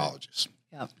cardiologists.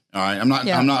 Yep. All right.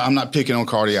 I'm not picking on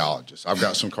cardiologists. I've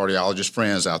got some cardiologist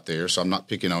friends out there, so I'm not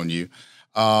picking on you.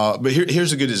 But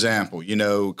here's a good example.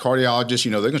 Cardiologists,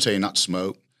 they're going to tell you not to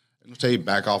smoke. They're going to tell you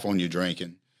back off on your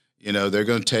drinking. They're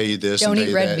going to tell you this and tell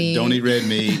you that. Don't eat red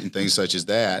meat and things such as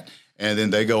that. And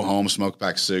then they go home, smoke a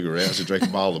pack of cigarettes, and drink a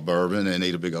bottle of bourbon, and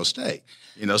eat a big old steak.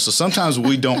 So sometimes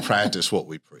we don't practice what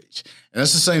we preach. And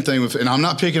that's the same thing with, and I'm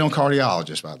not picking on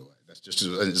cardiologists, by the way. That's just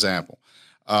an example.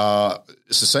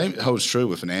 It's the same, it holds true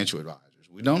with financial advisors.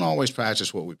 We don't always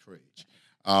practice what we preach.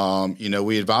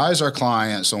 We advise our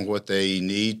clients on what they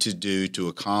need to do to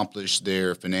accomplish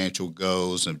their financial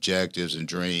goals, objectives, and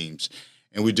dreams.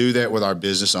 And we do that with our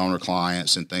business owner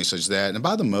clients and things such as that. And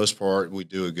by the most part, we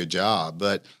do a good job.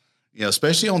 But,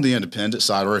 especially on the independent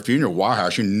side, or if you're in your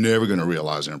wirehouse, you're never going to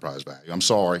realize enterprise value. I'm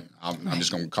sorry. I'm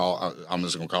just going to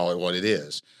call it what it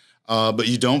is. But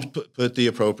you don't put the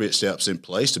appropriate steps in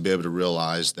place to be able to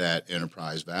realize that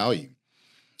enterprise value.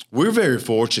 We're very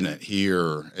fortunate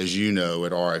here, as you know,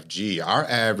 at RFG. Our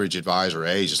average advisor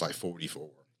age is like 44,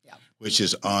 which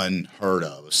is unheard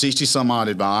of. 60-some-odd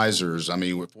advisors,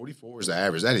 44 is the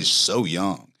average. That is so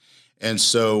young. And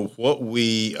so what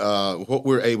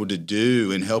we're able to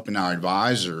do in helping our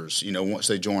advisors, once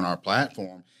they join our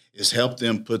platform, is help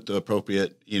them put the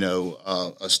appropriate,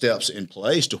 steps in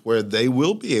place to where they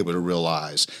will be able to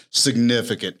realize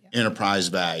significant enterprise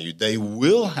value. They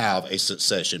will have a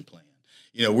succession plan.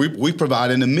 We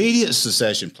provide an immediate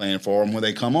succession plan for them when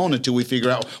they come on until we figure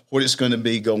out what it's going to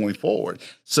be going forward.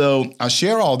 So I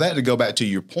share all that to go back to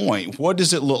your point. What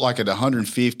does it look like at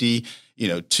 150,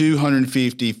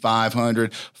 250,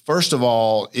 500? First of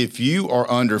all, if you are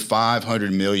under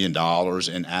 $500 million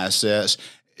in assets,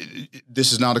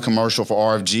 this is not a commercial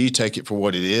for RFG. Take it for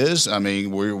what it is.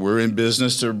 We're in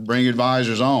business to bring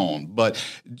advisors on, but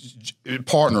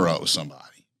partner with somebody.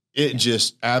 It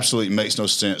just absolutely makes no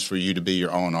sense for you to be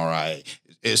your own RIA.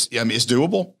 It's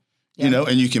doable,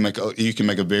 and you can make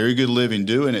a very good living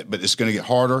doing it, but it's going to get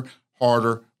harder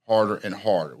harder and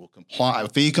harder.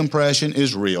 Fee compression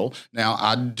is real. Now,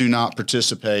 I do not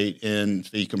participate in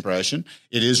fee compression.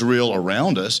 It is real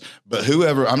around us, but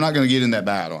I'm not going to get in that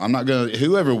battle.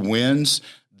 Whoever wins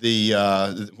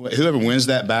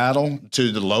that battle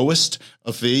to the lowest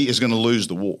of fee is going to lose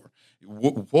the war.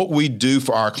 What we do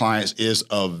for our clients is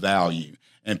of value,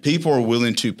 and people are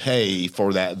willing to pay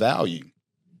for that value.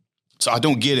 So I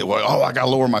don't get it. Well, I got to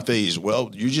lower my fees.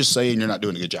 Well, you're just saying you're not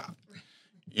doing a good job.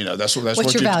 That's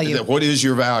what's your value? What is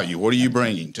your value? What are you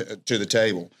bringing to the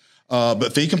table?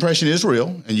 But fee compression is real,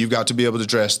 and you've got to be able to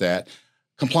address that.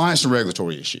 Compliance and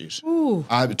regulatory issues. Ooh.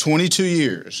 I've 22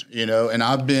 years, and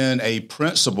I've been a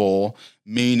principal,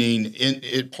 meaning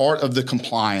part of the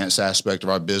compliance aspect of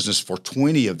our business for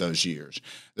 20 of those years.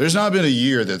 There's not been a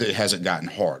year that it hasn't gotten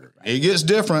harder. It gets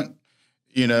different.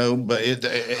 But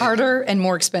it harder and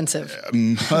more expensive.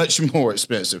 Much more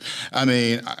expensive. I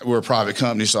mean, we're a private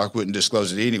company, so I wouldn't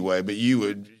disclose it anyway, but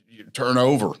you turn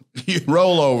over, you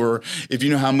roll over if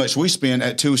you know how much we spend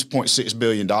at $2.6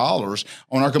 billion on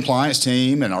our compliance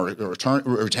team and our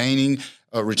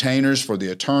retainers for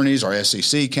the attorneys, our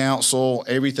SEC counsel,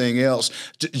 everything else,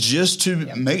 just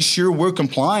to make sure we're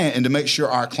compliant and to make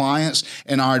sure our clients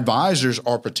and our advisors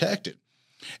are protected.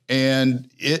 And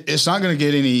it's not going to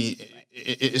get any.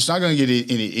 It's not going to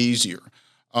get any easier.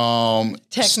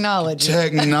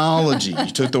 Technology.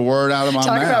 You took the word out of my mouth.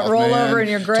 Talk about rollover in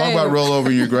your grave. Talk about rollover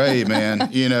in your grave,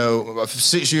 man.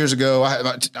 6 years ago,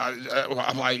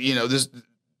 I'm like,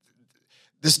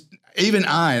 this. Even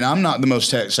and I'm not the most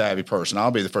tech savvy person.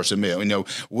 I'll be the first to admit.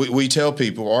 We tell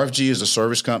people RFG is a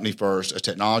service company first, a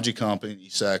technology company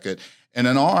second, and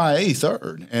an RIA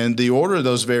third. And the order of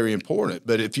those is very important.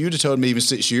 But if you'd have told me even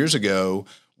 6 years ago,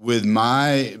 with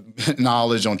my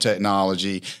knowledge on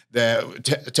technology, that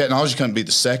technology can be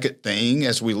the second thing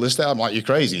as we list out, I'm like, you're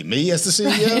crazy. Me as the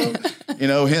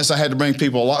CEO? Hence I had to bring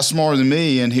people a lot smarter than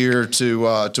me in here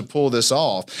to pull this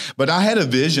off. But I had a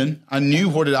vision. I knew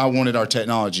what I wanted our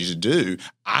technology to do.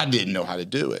 I didn't know how to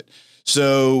do it.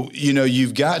 So,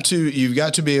 you've got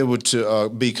to be able to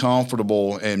be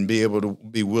comfortable and be able to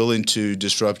be willing to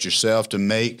disrupt yourself to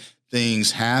make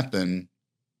things happen.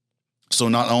 So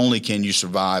not only can you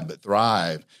survive, but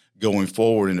thrive going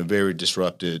forward in a very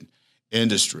disrupted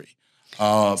industry.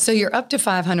 So you're up to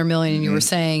 $500 million, and you were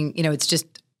saying, it's just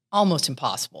almost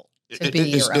impossible to be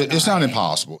your own. It's not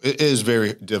impossible. It is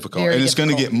very difficult, and it's going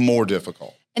to get more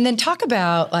difficult. And then talk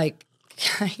about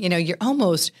you're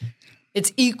almost.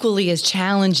 It's equally as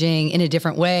challenging in a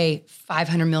different way.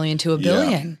 $500 million to $1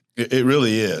 billion. Yeah. It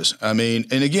really is. I mean,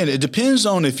 and again, it depends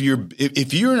on if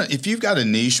you've got a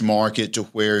niche market to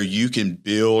where you can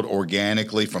build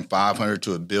organically from 500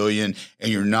 to $1 billion,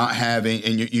 and you're not having,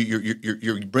 and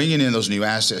you're bringing in those new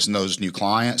assets and those new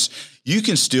clients, you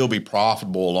can still be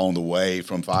profitable along the way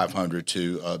from 500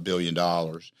 to $1 billion.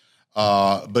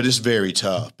 But it's very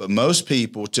tough. But most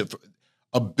people,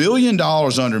 $1 billion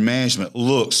under management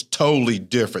looks totally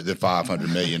different than 500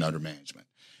 million under management.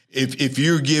 If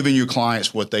you're giving your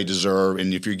clients what they deserve,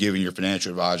 and if you're giving your financial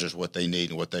advisors what they need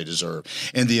and what they deserve,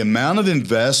 and the amount of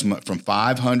investment from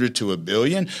 500 to $1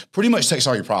 billion pretty much takes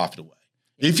all your profit away.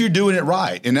 If you're doing it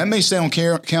right, and that may sound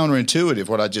counterintuitive,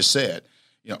 what I just said.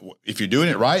 If you're doing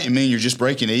it right, you mean you're just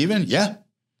breaking even? Yeah,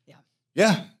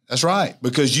 that's right.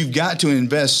 Because you've got to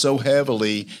invest so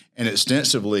heavily and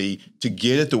extensively to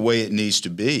get it the way it needs to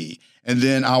be. And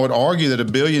then I would argue that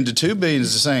 $1 billion to $2 billion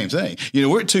is the same thing.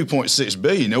 We're at $2.6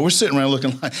 billion. We're sitting around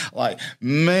looking like,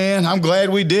 man, I'm glad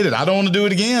we did it. I don't want to do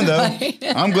it again, though. Right.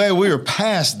 I'm glad we were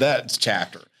past that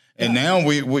chapter. And now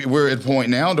we're at a point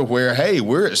now to where, hey,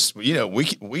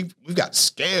 we've got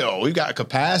scale, we've got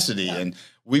capacity, and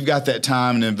we've got that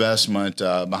time and investment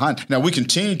behind. Now we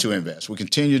continue to invest. We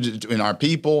continue to in our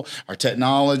people, our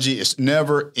technology. It's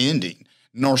never ending,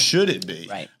 nor should it be.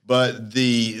 Right. But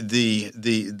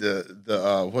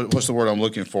what's the word I'm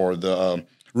looking for? The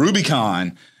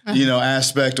Rubicon,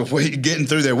 aspect of getting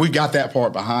through there. We've got that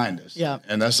part behind us. Yeah.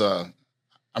 And that's I'm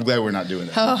glad we're not doing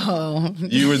that. Oh.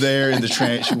 You were there in the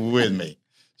trench with me.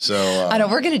 So I know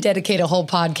we're going to dedicate a whole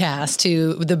podcast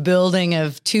to the building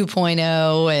of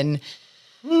 2.0 and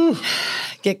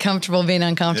get comfortable being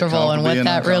uncomfortable and what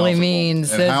that really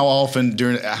means. And how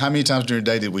many times during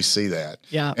the day did we see that?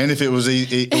 Yeah. And if it was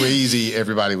easy,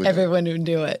 everyone would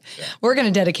do it. Yeah. We're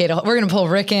going to we're going to pull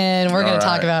Rick in. We're going to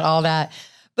talk about all that.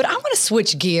 But I want to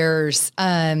switch gears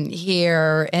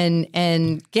here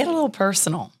and get a little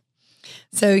personal.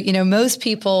 So, most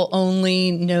people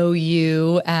only know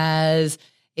you as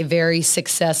a very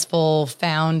successful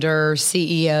founder,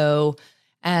 CEO,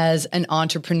 as an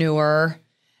entrepreneur.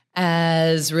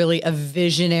 as really a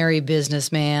visionary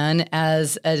businessman,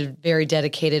 as a very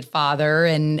dedicated father,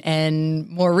 and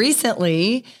more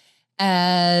recently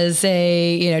as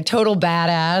a total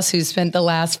badass who spent the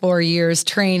last 4 years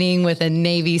training with a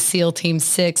Navy SEAL Team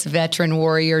 6 veteran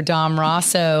warrior, Dom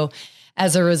Rosso,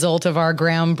 as a result of our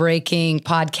groundbreaking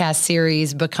podcast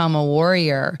series, Become a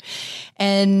Warrior.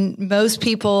 And most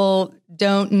people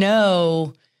don't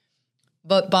know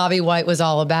what Bobby White was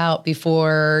all about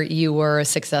before you were a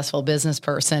successful business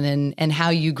person, and how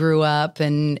you grew up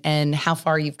and how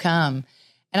far you've come.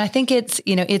 And I think it's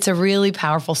a really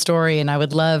powerful story, and I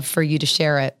would love for you to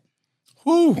share it.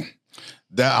 Whew.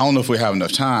 I don't know if we have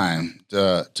enough time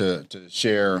to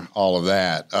share all of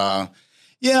that.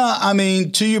 Yeah, I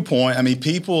mean, to your point, I mean,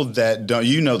 people that don't,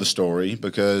 the story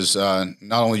because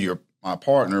not only you're my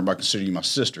partner, but I consider you my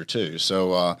sister too.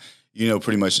 So,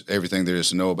 pretty much everything there is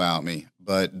to know about me.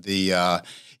 But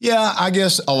I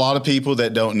guess a lot of people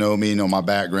that don't know me, know my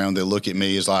background, they look at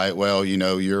me as like, well,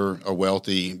 you're a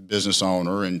wealthy business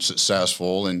owner and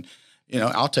successful, and,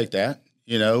 I'll take that,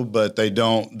 but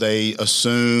they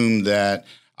assume that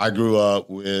I grew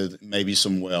up with maybe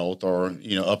some wealth or,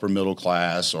 upper middle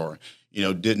class or,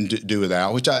 didn't do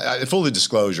without, which I fully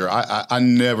disclosure, I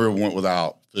never went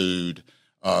without food,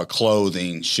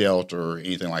 clothing, shelter,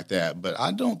 anything like that. But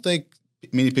I don't think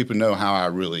many people know how I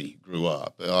really grew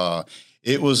up.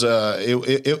 It was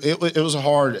a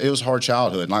hard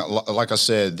childhood. Like I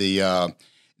said,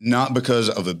 not because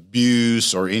of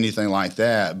abuse or anything like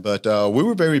that, but we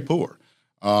were very poor.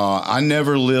 I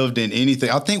never lived in anything.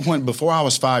 I think before I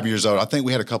was 5 years old, I think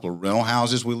we had a couple of rental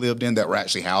houses we lived in that were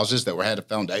actually houses that had a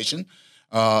foundation.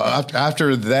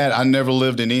 After that, I never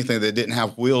lived in anything that didn't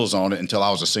have wheels on it until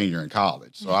I was a senior in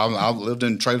college. So I lived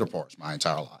in trailer parks my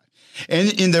entire life.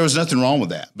 And there was nothing wrong with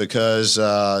that because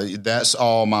that's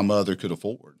all my mother could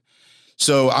afford.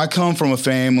 So I come from a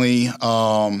family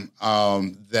that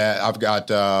I've got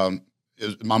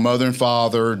my mother and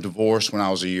father divorced when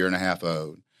I was a year and a half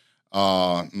old.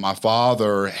 My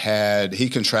father he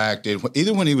contracted,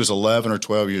 either when he was 11 or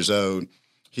 12 years old,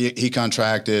 he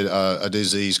contracted a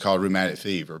disease called rheumatic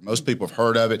fever. Most people have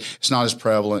heard of it. It's not as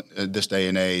prevalent at this day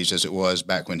and age as it was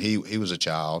back when he was a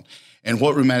child. And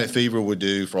what rheumatic fever would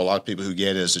do for a lot of people who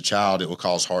get it as a child, it will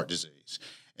cause heart disease.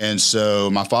 And so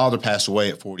my father passed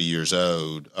away at 40 years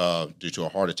old due to a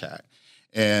heart attack.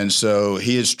 And so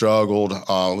he had struggled,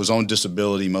 was on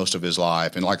disability most of his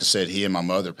life. And like I said, he and my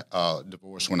mother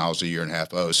divorced when I was a year and a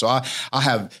half old. So I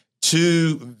have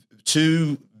two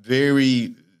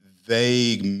very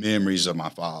vague memories of my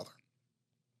father.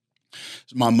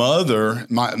 My mother,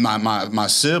 my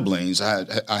siblings,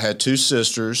 I had two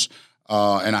sisters,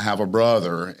 and I have a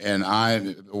brother, and I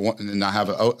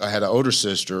had an older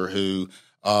sister who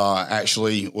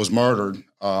actually was murdered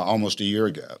almost a year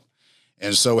ago.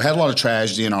 And so we had a lot of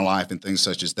tragedy in our life and things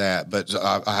such as that. But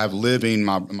I have living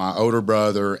my older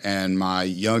brother and my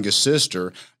youngest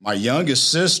sister. My youngest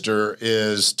sister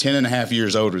is 10 and a half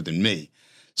years older than me.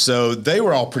 So they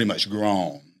were all pretty much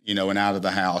grown, and out of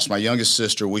the house. My youngest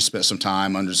sister, we spent some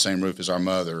time under the same roof as our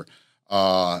mother.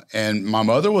 And my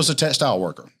mother was a textile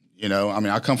worker.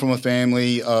 I come from a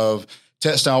family of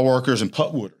textile workers and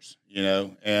putwooders,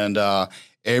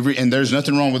 and there's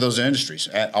nothing wrong with those industries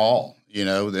at all.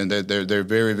 And they're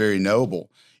very, very noble.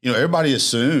 Everybody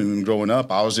assumed growing up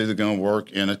I was either going to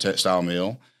work in a textile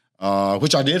mill,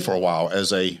 which I did for a while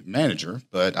as a manager,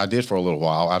 but I did for a little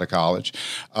while out of college.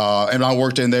 And I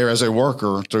worked in there as a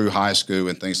worker through high school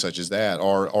and things such as that,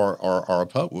 or a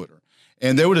putwooder.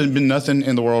 And there would have been nothing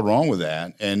in the world wrong with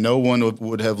that. And no one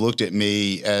would have looked at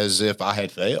me as if I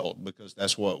had failed because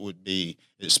that's what would be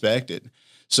expected.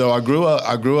 So I grew up,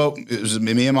 it was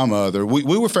me and my mother. We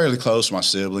were fairly close, my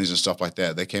siblings and stuff like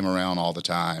that. They came around all the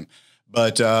time.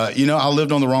 But, I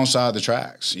lived on the wrong side of the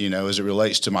tracks, as it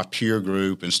relates to my peer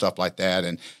group and stuff like that.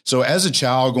 And so as a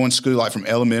child going to school, like from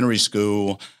elementary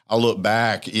school, I look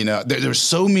back, there were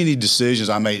so many decisions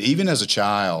I made, even as a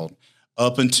child,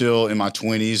 up until in my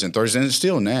 20s and 30s, and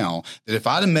still now, that if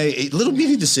I'd have made little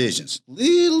bitty decisions,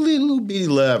 little bitty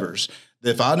levers,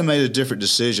 that if I'd have made a different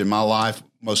decision, my life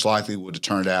most likely would have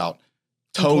turned out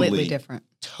totally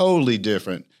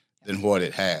different than what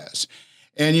it has.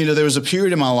 And, there was a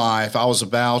period in my life, I was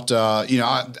about, I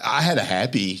had a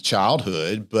happy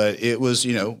childhood, but it was,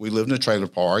 we lived in a trailer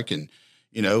park and,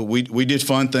 we did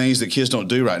fun things that kids don't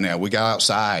do right now. We got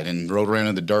outside and rode around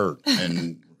in the dirt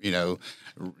and,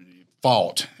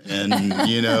 fought. And,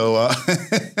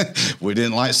 we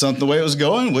didn't like something the way it was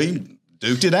going. We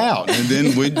duked it out, and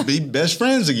then we'd be best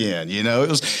friends again. It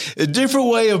was a different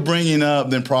way of bringing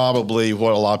up than probably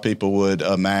what a lot of people would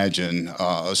imagine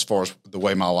as far as the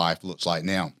way my life looks like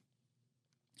now.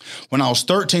 When I was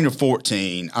 13 or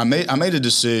 14, I made a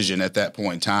decision at that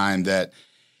point in time that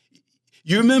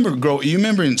you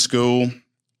remember in school,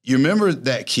 you remember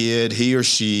that kid, he or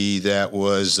she that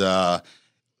was, on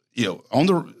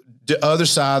the other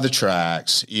side of the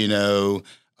tracks,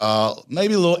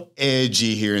 maybe a little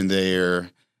edgy here and there,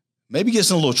 maybe gets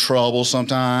in a little trouble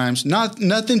sometimes,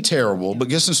 nothing terrible, but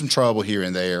gets in some trouble here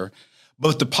and there.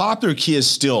 But the popular kids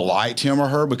still liked him or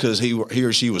her because he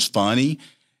or she was funny.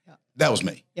 Yeah. That was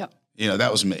me. Yeah.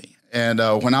 That was me. And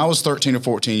when I was 13 or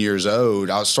 14 years old,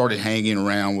 I started hanging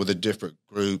around with a different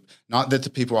group. Not that the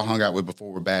people I hung out with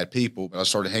before were bad people, but I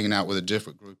started hanging out with a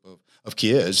different group of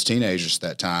kids, teenagers at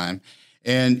that time.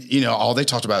 And, all they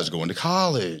talked about is going to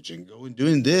college and going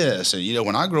doing this. And,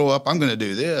 when I grow up, I'm going to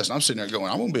do this. And I'm sitting there going,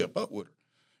 I'm going to be a butt wooder.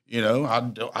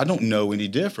 I don't know any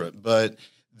different. But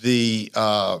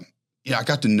I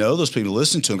got to know those people,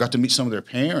 listen to them, got to meet some of their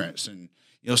parents and,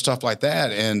 stuff like that.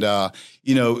 And,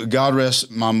 God rest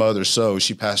my mother's soul.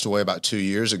 She passed away about 2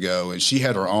 years ago, and she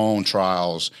had her own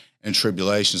trials and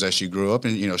tribulations as she grew up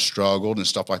and, struggled and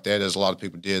stuff like that, as a lot of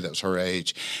people did. That was her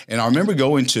age. And I remember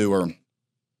going to her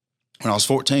when I was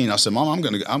 14. I said, Mom, I'm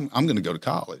going to go to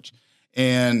college.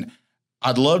 And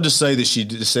I'd love to say that she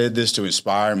said this to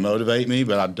inspire and motivate me,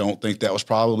 but I don't think that was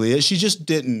probably it. She just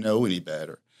didn't know any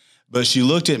better. But she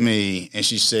looked at me and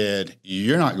she said,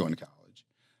 you're not going to college.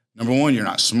 Number one, you're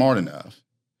not smart enough,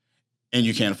 and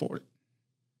you can't afford it.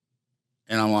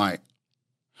 And I'm like,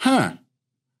 huh.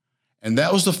 And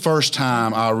that was the first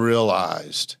time I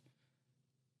realized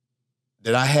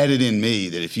that I had it in me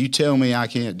that if you tell me I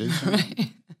can't do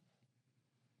something,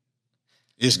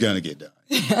 it's going to get done.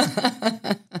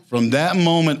 From that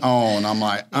moment on, I'm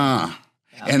like,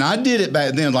 Yeah. And I did it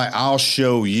back then, like, I'll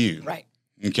show you. Right.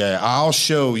 Okay, I'll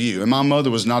show you. And my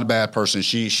mother was not a bad person.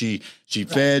 She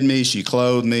fed me, she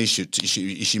clothed me,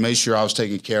 she made sure I was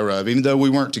taken care of. Even though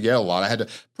we weren't together a lot, I had to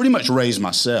pretty much raise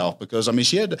myself because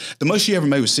she had the most she ever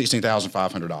made was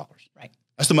 $16,500. Right,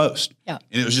 that's the most. Yeah,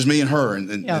 and it was just me and her and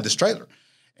this trailer.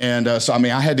 And so I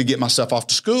had to get myself off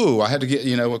to school. I had to get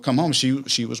come home.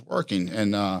 She was working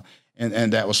and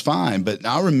that was fine. But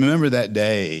I remember that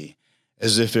day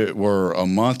as if it were a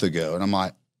month ago, and I'm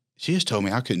like, she just told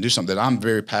me I couldn't do something that I'm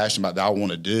very passionate about that I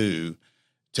want to do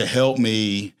to help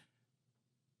me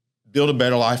build a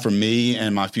better life for me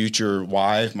and my future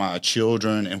wife, my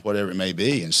children, and whatever it may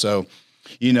be. And so,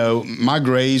 my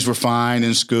grades were fine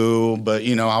in school, but,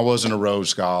 I wasn't a Rhodes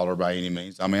Scholar by any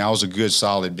means. I was a good,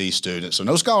 solid B student. So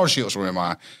no scholarships were in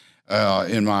my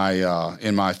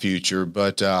future.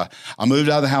 But I moved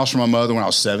out of the house from my mother when I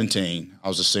was 17. I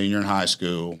was a senior in high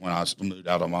school when I moved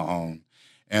out on my own.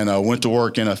 And I went to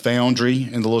work in a foundry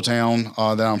in the little town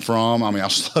that I'm from. I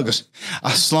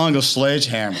slung a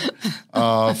sledgehammer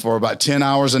for about 10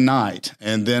 hours a night.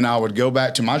 And then I would go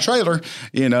back to my trailer,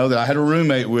 that I had a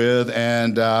roommate with.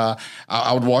 And I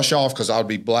would wash off because I would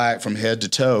be black from head to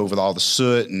toe with all the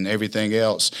soot and everything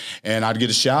else. And I'd get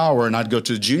a shower and I'd go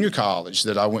to the junior college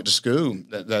that I went to school,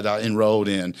 that I enrolled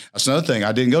in. That's another thing.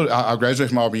 I graduated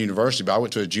from Auburn University, but I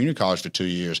went to a junior college for 2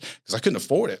 years because I couldn't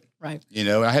afford it. Right. And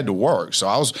I had to work. So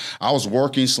I was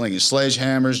working, slinging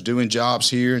sledgehammers, doing jobs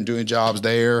here and doing jobs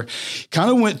there. Kind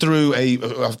of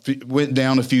went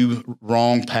down a few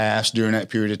wrong paths during that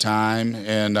period of time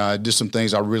and did some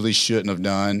things I really shouldn't have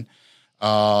done.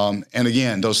 And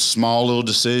again, those small little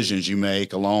decisions you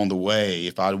make along the way,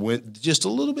 if I went just a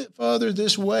little bit further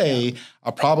this way,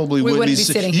 I probably wouldn't be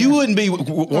sitting here. You wouldn't be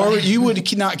worried. You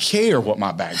would not care what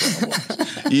my background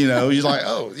was. You're like,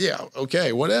 oh, yeah,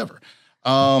 okay, whatever.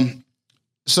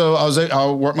 So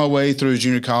I worked my way through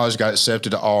junior college, got accepted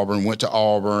to Auburn, went to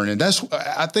Auburn. And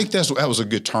I think that was a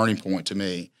good turning point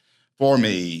for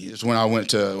me is when I went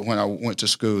to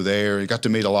school there and got to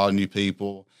meet a lot of new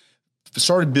people,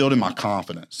 started building my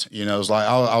confidence. It was like,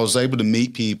 I was able to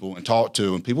meet people and talk to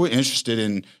them. People were interested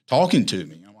in talking to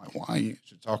me. I'm like, why are you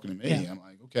interested in talking to me? Yeah. I'm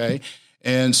like, okay.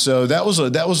 And so that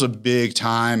was a big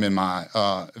time in my,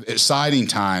 exciting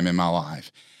time in my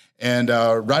life. And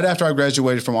right after I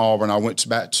graduated from Auburn, I went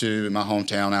back to my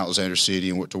hometown, Alexander City,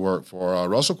 and went to work for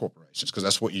Russell Corporations because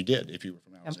that's what you did if you were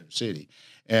from Alexander City,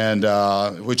 and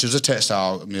which is a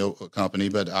textile mill company.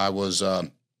 But I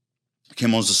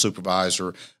came on as a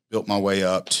supervisor, built my way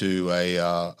up to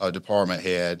a department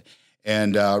head.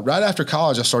 And right after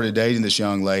college, I started dating this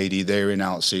young lady there in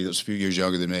Alex City that was a few years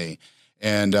younger than me.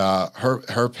 And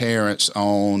her parents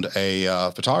owned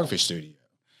a photography studio.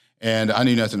 And I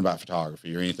knew nothing about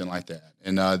photography or anything like that.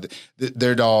 And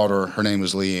their daughter, her name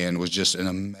was Leanne, was just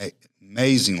an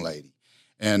amazing lady.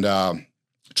 And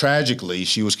tragically,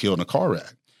 she was killed in a car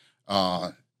wreck.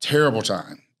 Terrible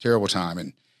time.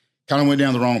 And kind of went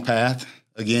down the wrong path.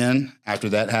 again after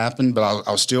that happened, but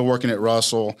I was still working at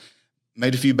Russell,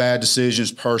 made a few bad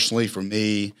decisions personally for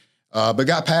me, but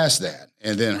got past that.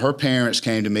 And then her parents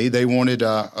came to me. They wanted,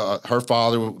 her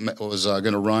father was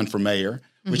going to run for mayor,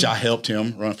 which I helped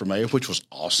him run for mayor, which was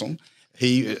awesome.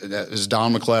 He is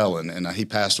Don McClellan, and he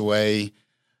passed away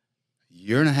a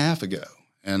year and a half ago.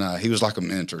 And he was like a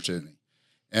mentor to me.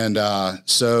 And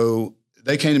so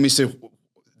they came to me and said,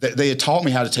 they had taught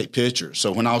me how to take pictures.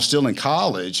 So when I was still in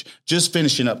college, just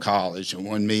finishing up college, and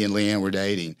when me and Leanne were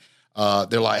dating,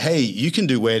 they're like, hey, you can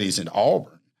do weddings in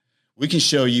Auburn. We can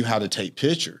show you how to take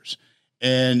pictures.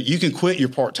 And you can quit your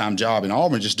part-time job in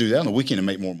Auburn, just do that on the weekend and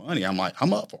make more money. I'm like,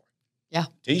 I'm up for it. Yeah.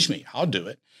 Teach me. I'll do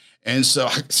it. And so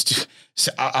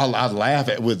I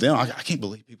laugh with them. I can't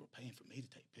believe people are paying for me to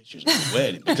take pictures at the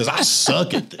wedding because I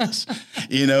suck at this,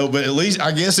 but at least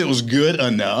I guess it was good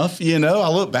enough. I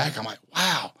look back, I'm like,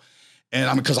 wow.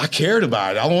 And because I cared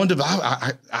about it. I wanted to,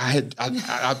 I had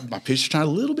my picture kind of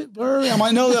a little bit blurry. I'm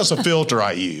like, no, that's a filter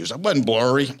I used. I wasn't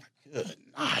blurry. I'm like, good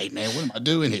night, man. What am I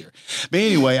doing here? But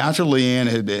anyway, after Leanne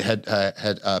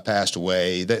had passed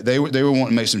away, they were wanting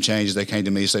to make some changes. They came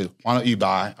to me and said, why don't you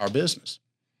buy our business?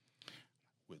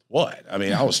 With what? I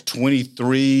mean, I was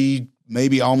 23,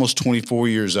 maybe almost 24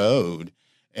 years old.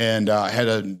 And I had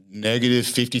a negative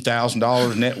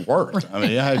 $50,000 net worth. I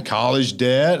mean, I had college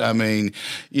debt. I mean,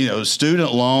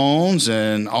 student loans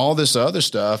and all this other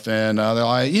stuff. And they're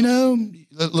like,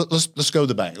 let's go to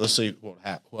the bank. Let's see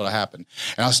what'll happen.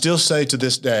 And I still say to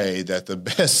this day that the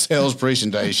best sales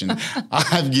presentation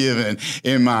I've given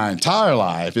in my entire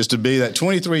life is to be that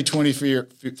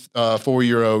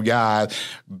 24-year-old guy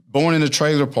born in a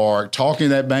trailer park, talking to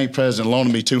that bank president,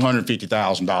 loaning me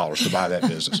 $250,000 to buy that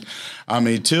business. I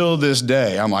mean, till this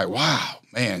day, I'm like, wow,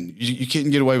 man, you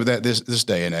couldn't get away with that this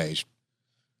day and age.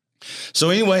 So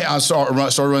anyway, I started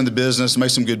running the business, made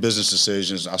some good business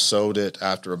decisions. I sold it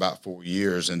after about 4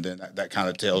 years, and then that kind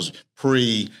of tells the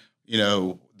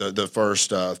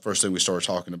first thing we started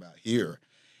talking about here.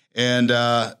 And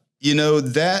that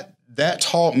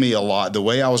taught me a lot. The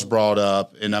way I was brought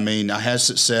up, and I mean, I had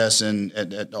success in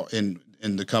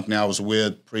the company I was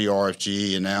with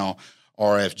pre-RFG and now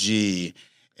RFG,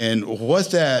 and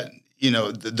what that.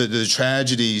 The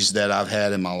tragedies that I've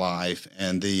had in my life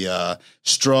and the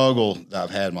struggle that I've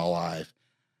had in my life,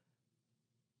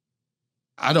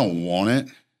 I don't want it.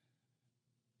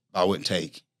 I wouldn't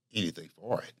take anything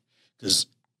for it because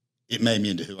it made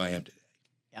me into who I am today.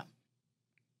 Yeah.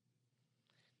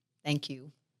 Thank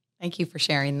you. Thank you for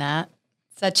sharing that.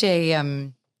 It's such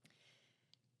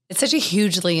a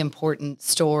hugely important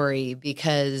story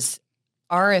because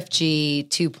RFG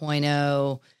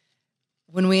 2.0,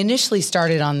 when we initially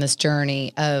started on this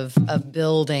journey of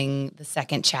building the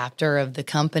second chapter of the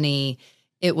company,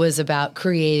 it was about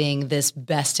creating this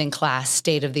best-in-class,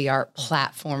 state-of-the-art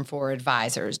platform for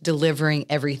advisors, delivering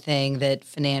everything that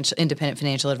independent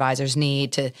financial advisors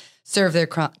need to serve their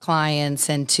clients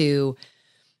and to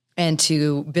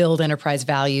build enterprise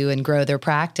value and grow their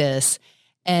practice.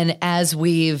 And as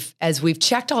we've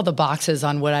checked all the boxes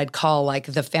on what I'd call like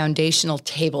the foundational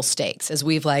table stakes, as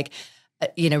we've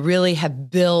really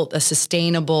have built a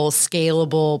sustainable,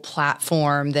 scalable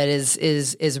platform that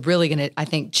is really going to, I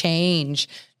think, change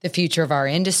the future of our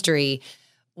industry.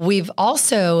 We've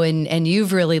also, and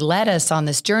you've really led us on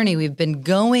this journey, we've been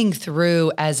going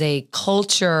through as a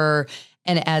culture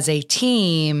and as a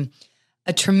team,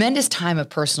 a tremendous time of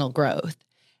personal growth.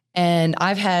 And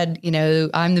I've had,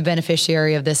 I'm the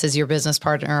beneficiary of this as your business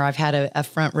partner. I've had a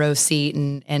front row seat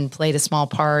and played a small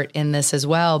part in this as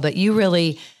well. But you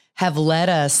really have led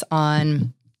us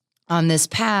on this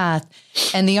path.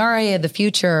 And the RIA of the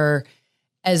future,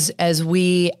 as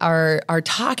we are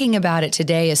talking about it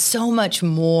today, is so much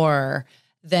more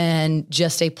than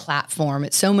just a platform.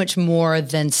 It's so much more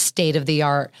than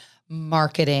state-of-the-art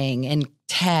marketing and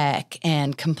tech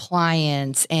and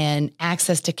compliance and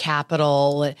access to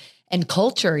capital and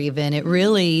culture even. It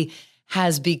really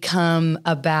has become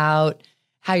about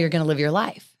how you're going to live your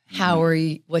life.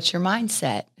 What's your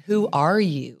mindset? Who are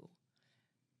you?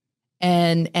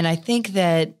 And I think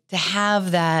that to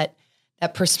have that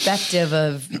perspective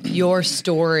of your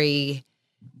story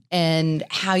and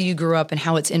how you grew up and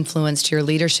how it's influenced your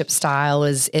leadership style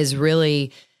is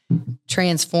really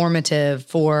transformative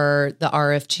for the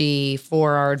RFG,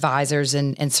 for our advisors,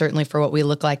 and certainly for what we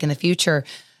look like in the future.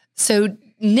 So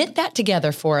knit that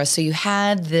together for us. So you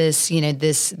had this,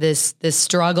 this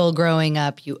struggle growing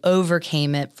up. You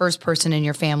overcame it. First person in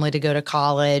your family to go to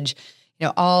college.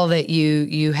 All that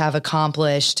you have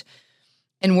accomplished.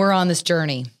 And we're on this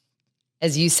journey,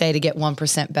 as you say, to get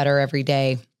 1% better every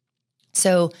day.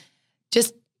 So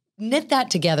just knit that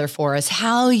together for us,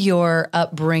 how your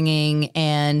upbringing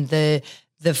and the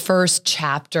first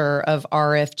chapter of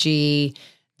RFG,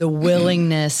 the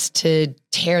willingness to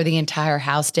tear the entire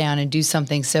house down and do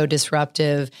something so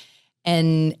disruptive,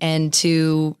 and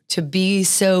to be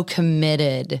so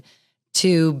committed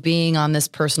to being on this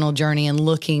personal journey and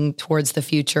looking towards the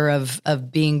future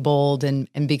of being bold and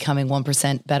becoming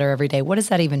 1% better every day. What does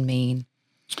that even mean?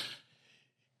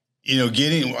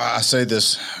 I say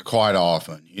this quite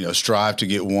often, strive to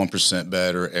get 1%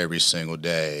 better every single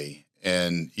day.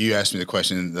 And you asked me the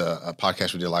question in the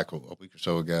podcast we did like a week or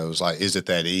so ago. It was like, is it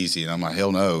that easy? And I'm like,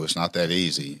 hell no, it's not that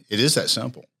easy. It is that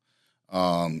simple.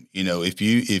 If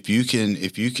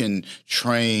you can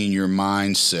train your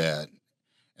mindset,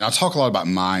 and I talk a lot about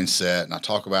mindset, and I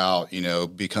talk about,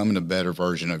 becoming a better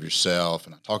version of yourself,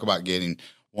 and I talk about getting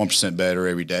 1% better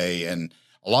every day. And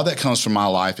a lot of that comes from my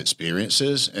life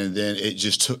experiences, and then it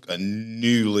just took a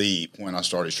new leap when I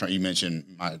started training. You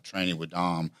mentioned my training with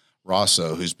Dom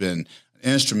Rosso, who's been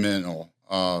an instrumental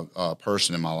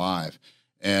person in my life.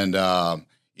 And,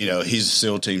 he's a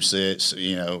SEAL Team 6,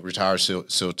 retired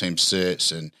SEAL Team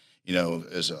 6, and,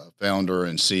 as a founder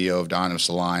and CEO of Dynamis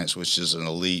Alliance, which is an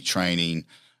elite training,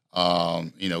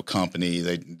 company.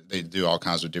 They do all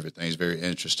kinds of different things, very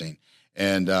interesting.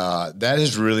 And that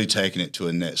has really taken it to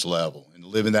a next level and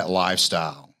living that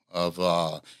lifestyle of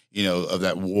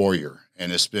that warrior.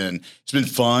 And it's been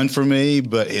fun for me,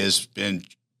 but it's been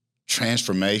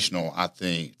transformational, I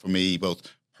think, for me, both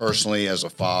personally as a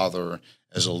father,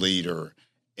 as a leader,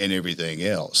 and everything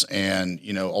else. And,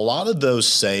 a lot of those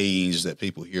sayings that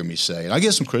people hear me say, and I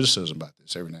get some criticism about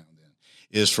this every now and then,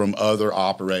 is from other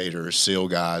operators, SEAL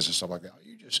guys and stuff like that.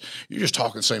 You're just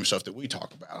talking the same stuff that we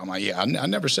talk about. I'm like, yeah, I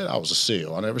never said I was a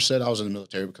SEAL. I never said I was in the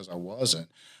military because I wasn't.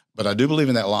 But I do believe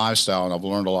in that lifestyle, and I've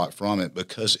learned a lot from it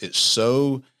because it's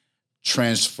so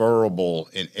transferable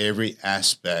in every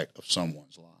aspect of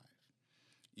someone's life.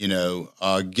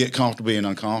 Get comfortable being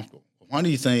uncomfortable. Why do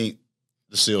you think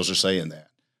the SEALs are saying that?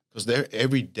 Because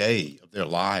every day of their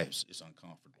lives is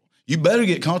uncomfortable. You better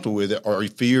get comfortable with it, or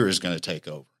fear is going to take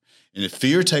over. And if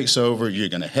fear takes over, you're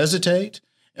going to hesitate,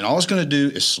 and all it's going to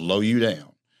do is slow you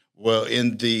down. Well,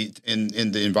 in the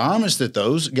environments that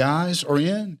those guys are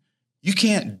in, you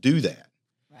can't do that.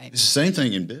 Right. It's the same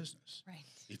thing in business. Right.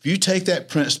 If you take that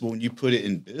principle and you put it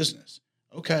in business,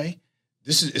 okay,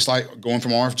 it's like going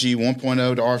from RFG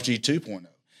 1.0 to RFG 2.0.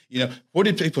 What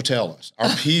did people tell us? Our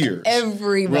peers.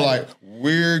 Everybody. We're like,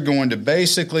 we're going to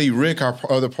basically, Rick, our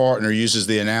other partner, uses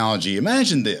the analogy.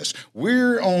 Imagine this.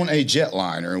 We're on a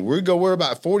jetliner, and we're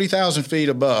about 40,000 feet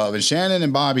above, and Shannon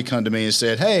and Bobby come to me and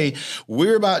said, hey,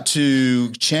 we're about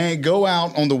to go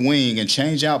out on the wing and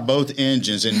change out both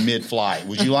engines in mid-flight.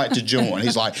 Would you like to join?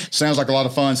 He's like, sounds like a lot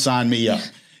of fun. Sign me up.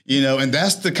 And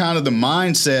that's the kind of the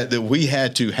mindset that we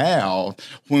had to have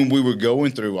when we were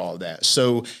going through all that.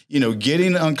 So,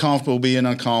 getting uncomfortable, being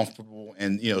uncomfortable,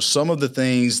 and, some of the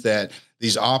things that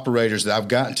these operators that I've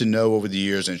gotten to know over the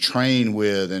years and trained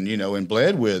with and, and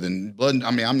bled with and blood.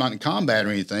 I mean, I'm not in combat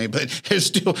or anything, but there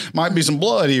still might be some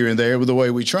blood here and there with the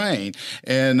way we train.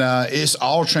 And it's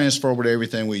all transferable to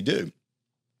everything we do.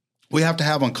 We have to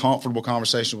have uncomfortable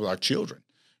conversations with our children.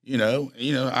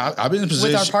 I've been in a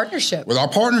position with our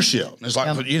partnership. It's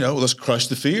like, let's crush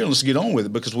the fear and let's get on with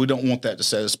it because we don't want that to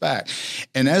set us back.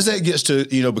 And as that gets to,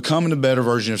 becoming a better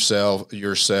version of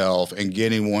yourself and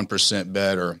getting 1%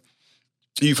 better,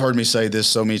 you've heard me say this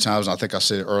so many times. And I think I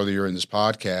said it earlier in this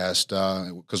podcast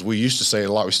because we used to say it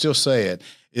a lot. We still say it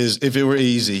is if it were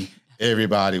easy,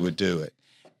 everybody would do it.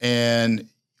 And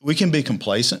we can be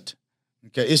complacent.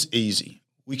 Okay. It's easy.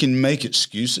 We can make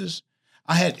excuses.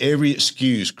 I had every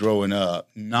excuse growing up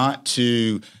not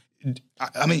to.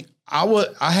 I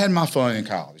had my fun in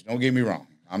college. Don't get me wrong.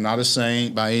 I'm not a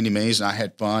saint by any means, and I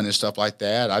had fun and stuff like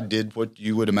that. I did what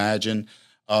you would imagine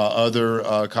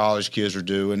other college kids are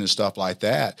doing and stuff like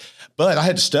that. But I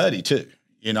had to study too.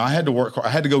 I had to work hard. I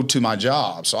had to go to my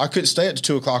job, so I couldn't stay up to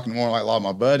 2 o'clock in the morning like a lot of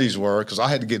my buddies were because I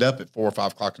had to get up at 4 or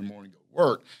 5 o'clock in the morning to go to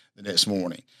work the next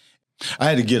morning. I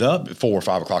had to get up at 4 or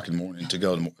 5 o'clock in the morning to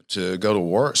go to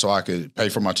work so I could pay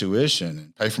for my tuition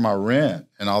and pay for my rent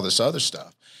and all this other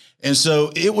stuff. And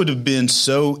so it would have been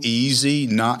so easy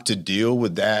not to deal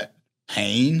with that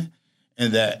pain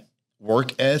and that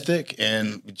work ethic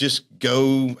and just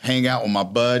go hang out with my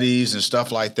buddies and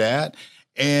stuff like that.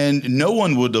 And no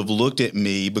one would have looked at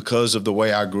me because of the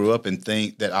way I grew up and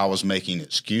think that I was making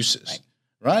excuses.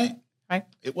 Right?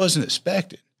 It wasn't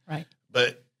expected. Right.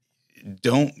 But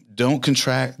don't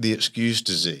contract the excuse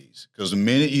disease because the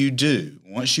minute you do,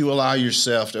 once you allow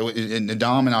yourself to, and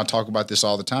Dom and I talk about this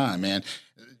all the time, man,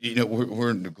 we're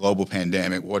in the global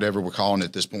pandemic, whatever we're calling it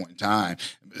at this point in time.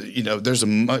 there's a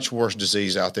much worse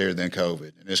disease out there than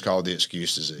COVID, and it's called the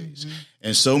excuse disease. Mm-hmm.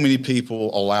 And so many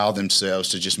people allow themselves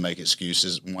to just make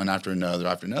excuses one after another,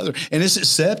 and it's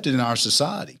accepted in our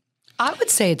society. I would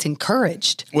say it's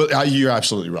encouraged. Well, you're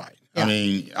absolutely right. Yeah. I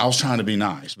mean, I was trying to be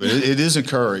nice, but it is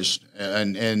encouraged.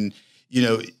 And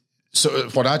so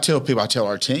what I tell people, I tell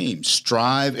our team,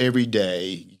 strive every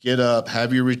day, get up,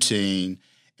 have your routine,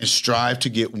 and strive to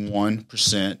get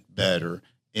 1% better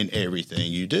in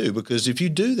everything you do. Because if you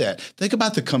do that, think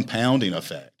about the compounding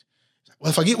effect. Well,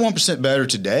 if I get 1% better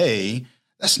today,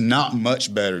 that's not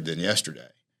much better than yesterday.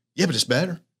 Yeah, but it's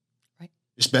better. Right.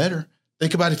 It's better.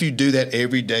 Think about if you do that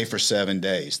every day for 7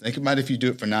 days. Think about if you do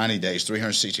it for 90 days,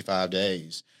 365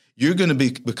 days. You're going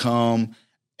to become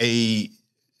a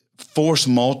force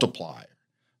multiplier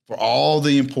for all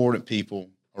the important people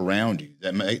around you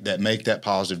that make that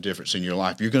positive difference in your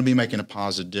life. You're going to be making a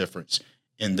positive difference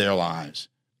in their lives.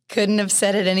 Couldn't have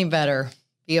said it any better.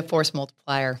 Be a force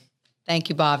multiplier. Thank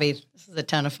you, Bobby. This is a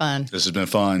ton of fun. This has been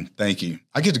fun. Thank you.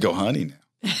 I get to go hunting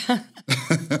now.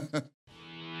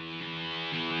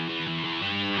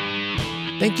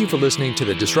 Thank you for listening to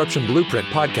the Disruption Blueprint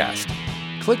podcast.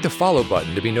 Click the follow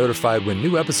button to be notified when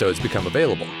new episodes become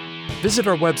available. Visit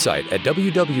our website at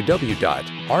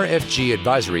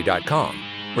www.rfgadvisory.com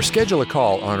or schedule a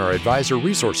call on our advisor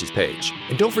resources page.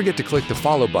 And don't forget to click the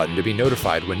follow button to be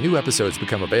notified when new episodes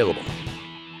become available.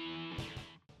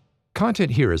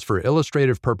 Content here is for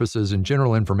illustrative purposes and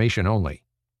general information only.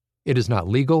 It is not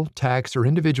legal, tax, or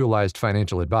individualized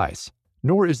financial advice,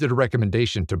 nor is it a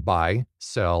recommendation to buy,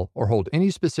 sell, or hold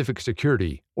any specific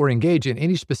security or engage in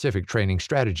any specific trading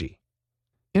strategy.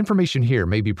 Information here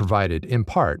may be provided in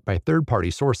part by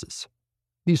third-party sources.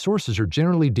 These sources are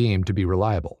generally deemed to be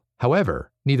reliable.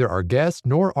 However, neither our guest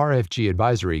nor RFG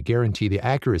Advisory guarantee the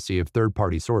accuracy of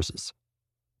third-party sources.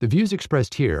 The views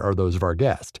expressed here are those of our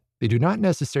guest. They do not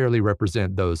necessarily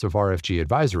represent those of RFG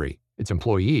Advisory, its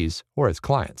employees, or its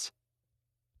clients.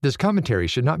 This commentary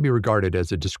should not be regarded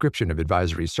as a description of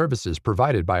advisory services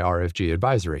provided by RFG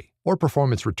Advisory or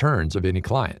performance returns of any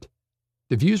client.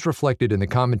 The views reflected in the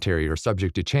commentary are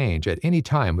subject to change at any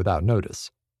time without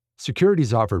notice.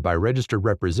 Securities offered by registered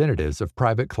representatives of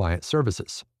Private Client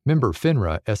Services, member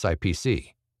FINRA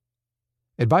SIPC.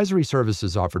 Advisory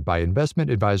services offered by investment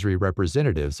advisory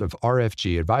representatives of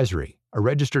RFG Advisory, a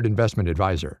registered investment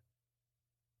advisor.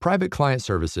 Private Client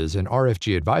Services and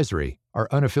RFG Advisory are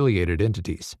unaffiliated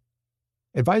entities.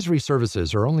 Advisory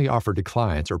services are only offered to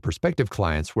clients or prospective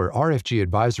clients where RFG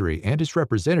Advisory and its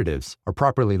representatives are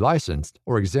properly licensed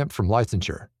or exempt from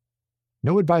licensure.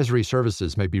 No advisory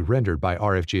services may be rendered by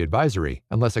RFG Advisory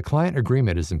unless a client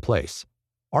agreement is in place.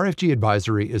 RFG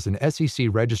Advisory is an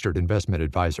SEC-registered investment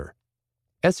advisor.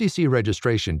 SEC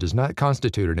registration does not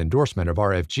constitute an endorsement of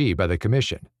RFG by the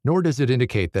Commission, nor does it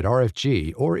indicate that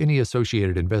RFG or any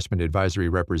associated investment advisory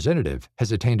representative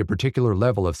has attained a particular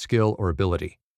level of skill or ability.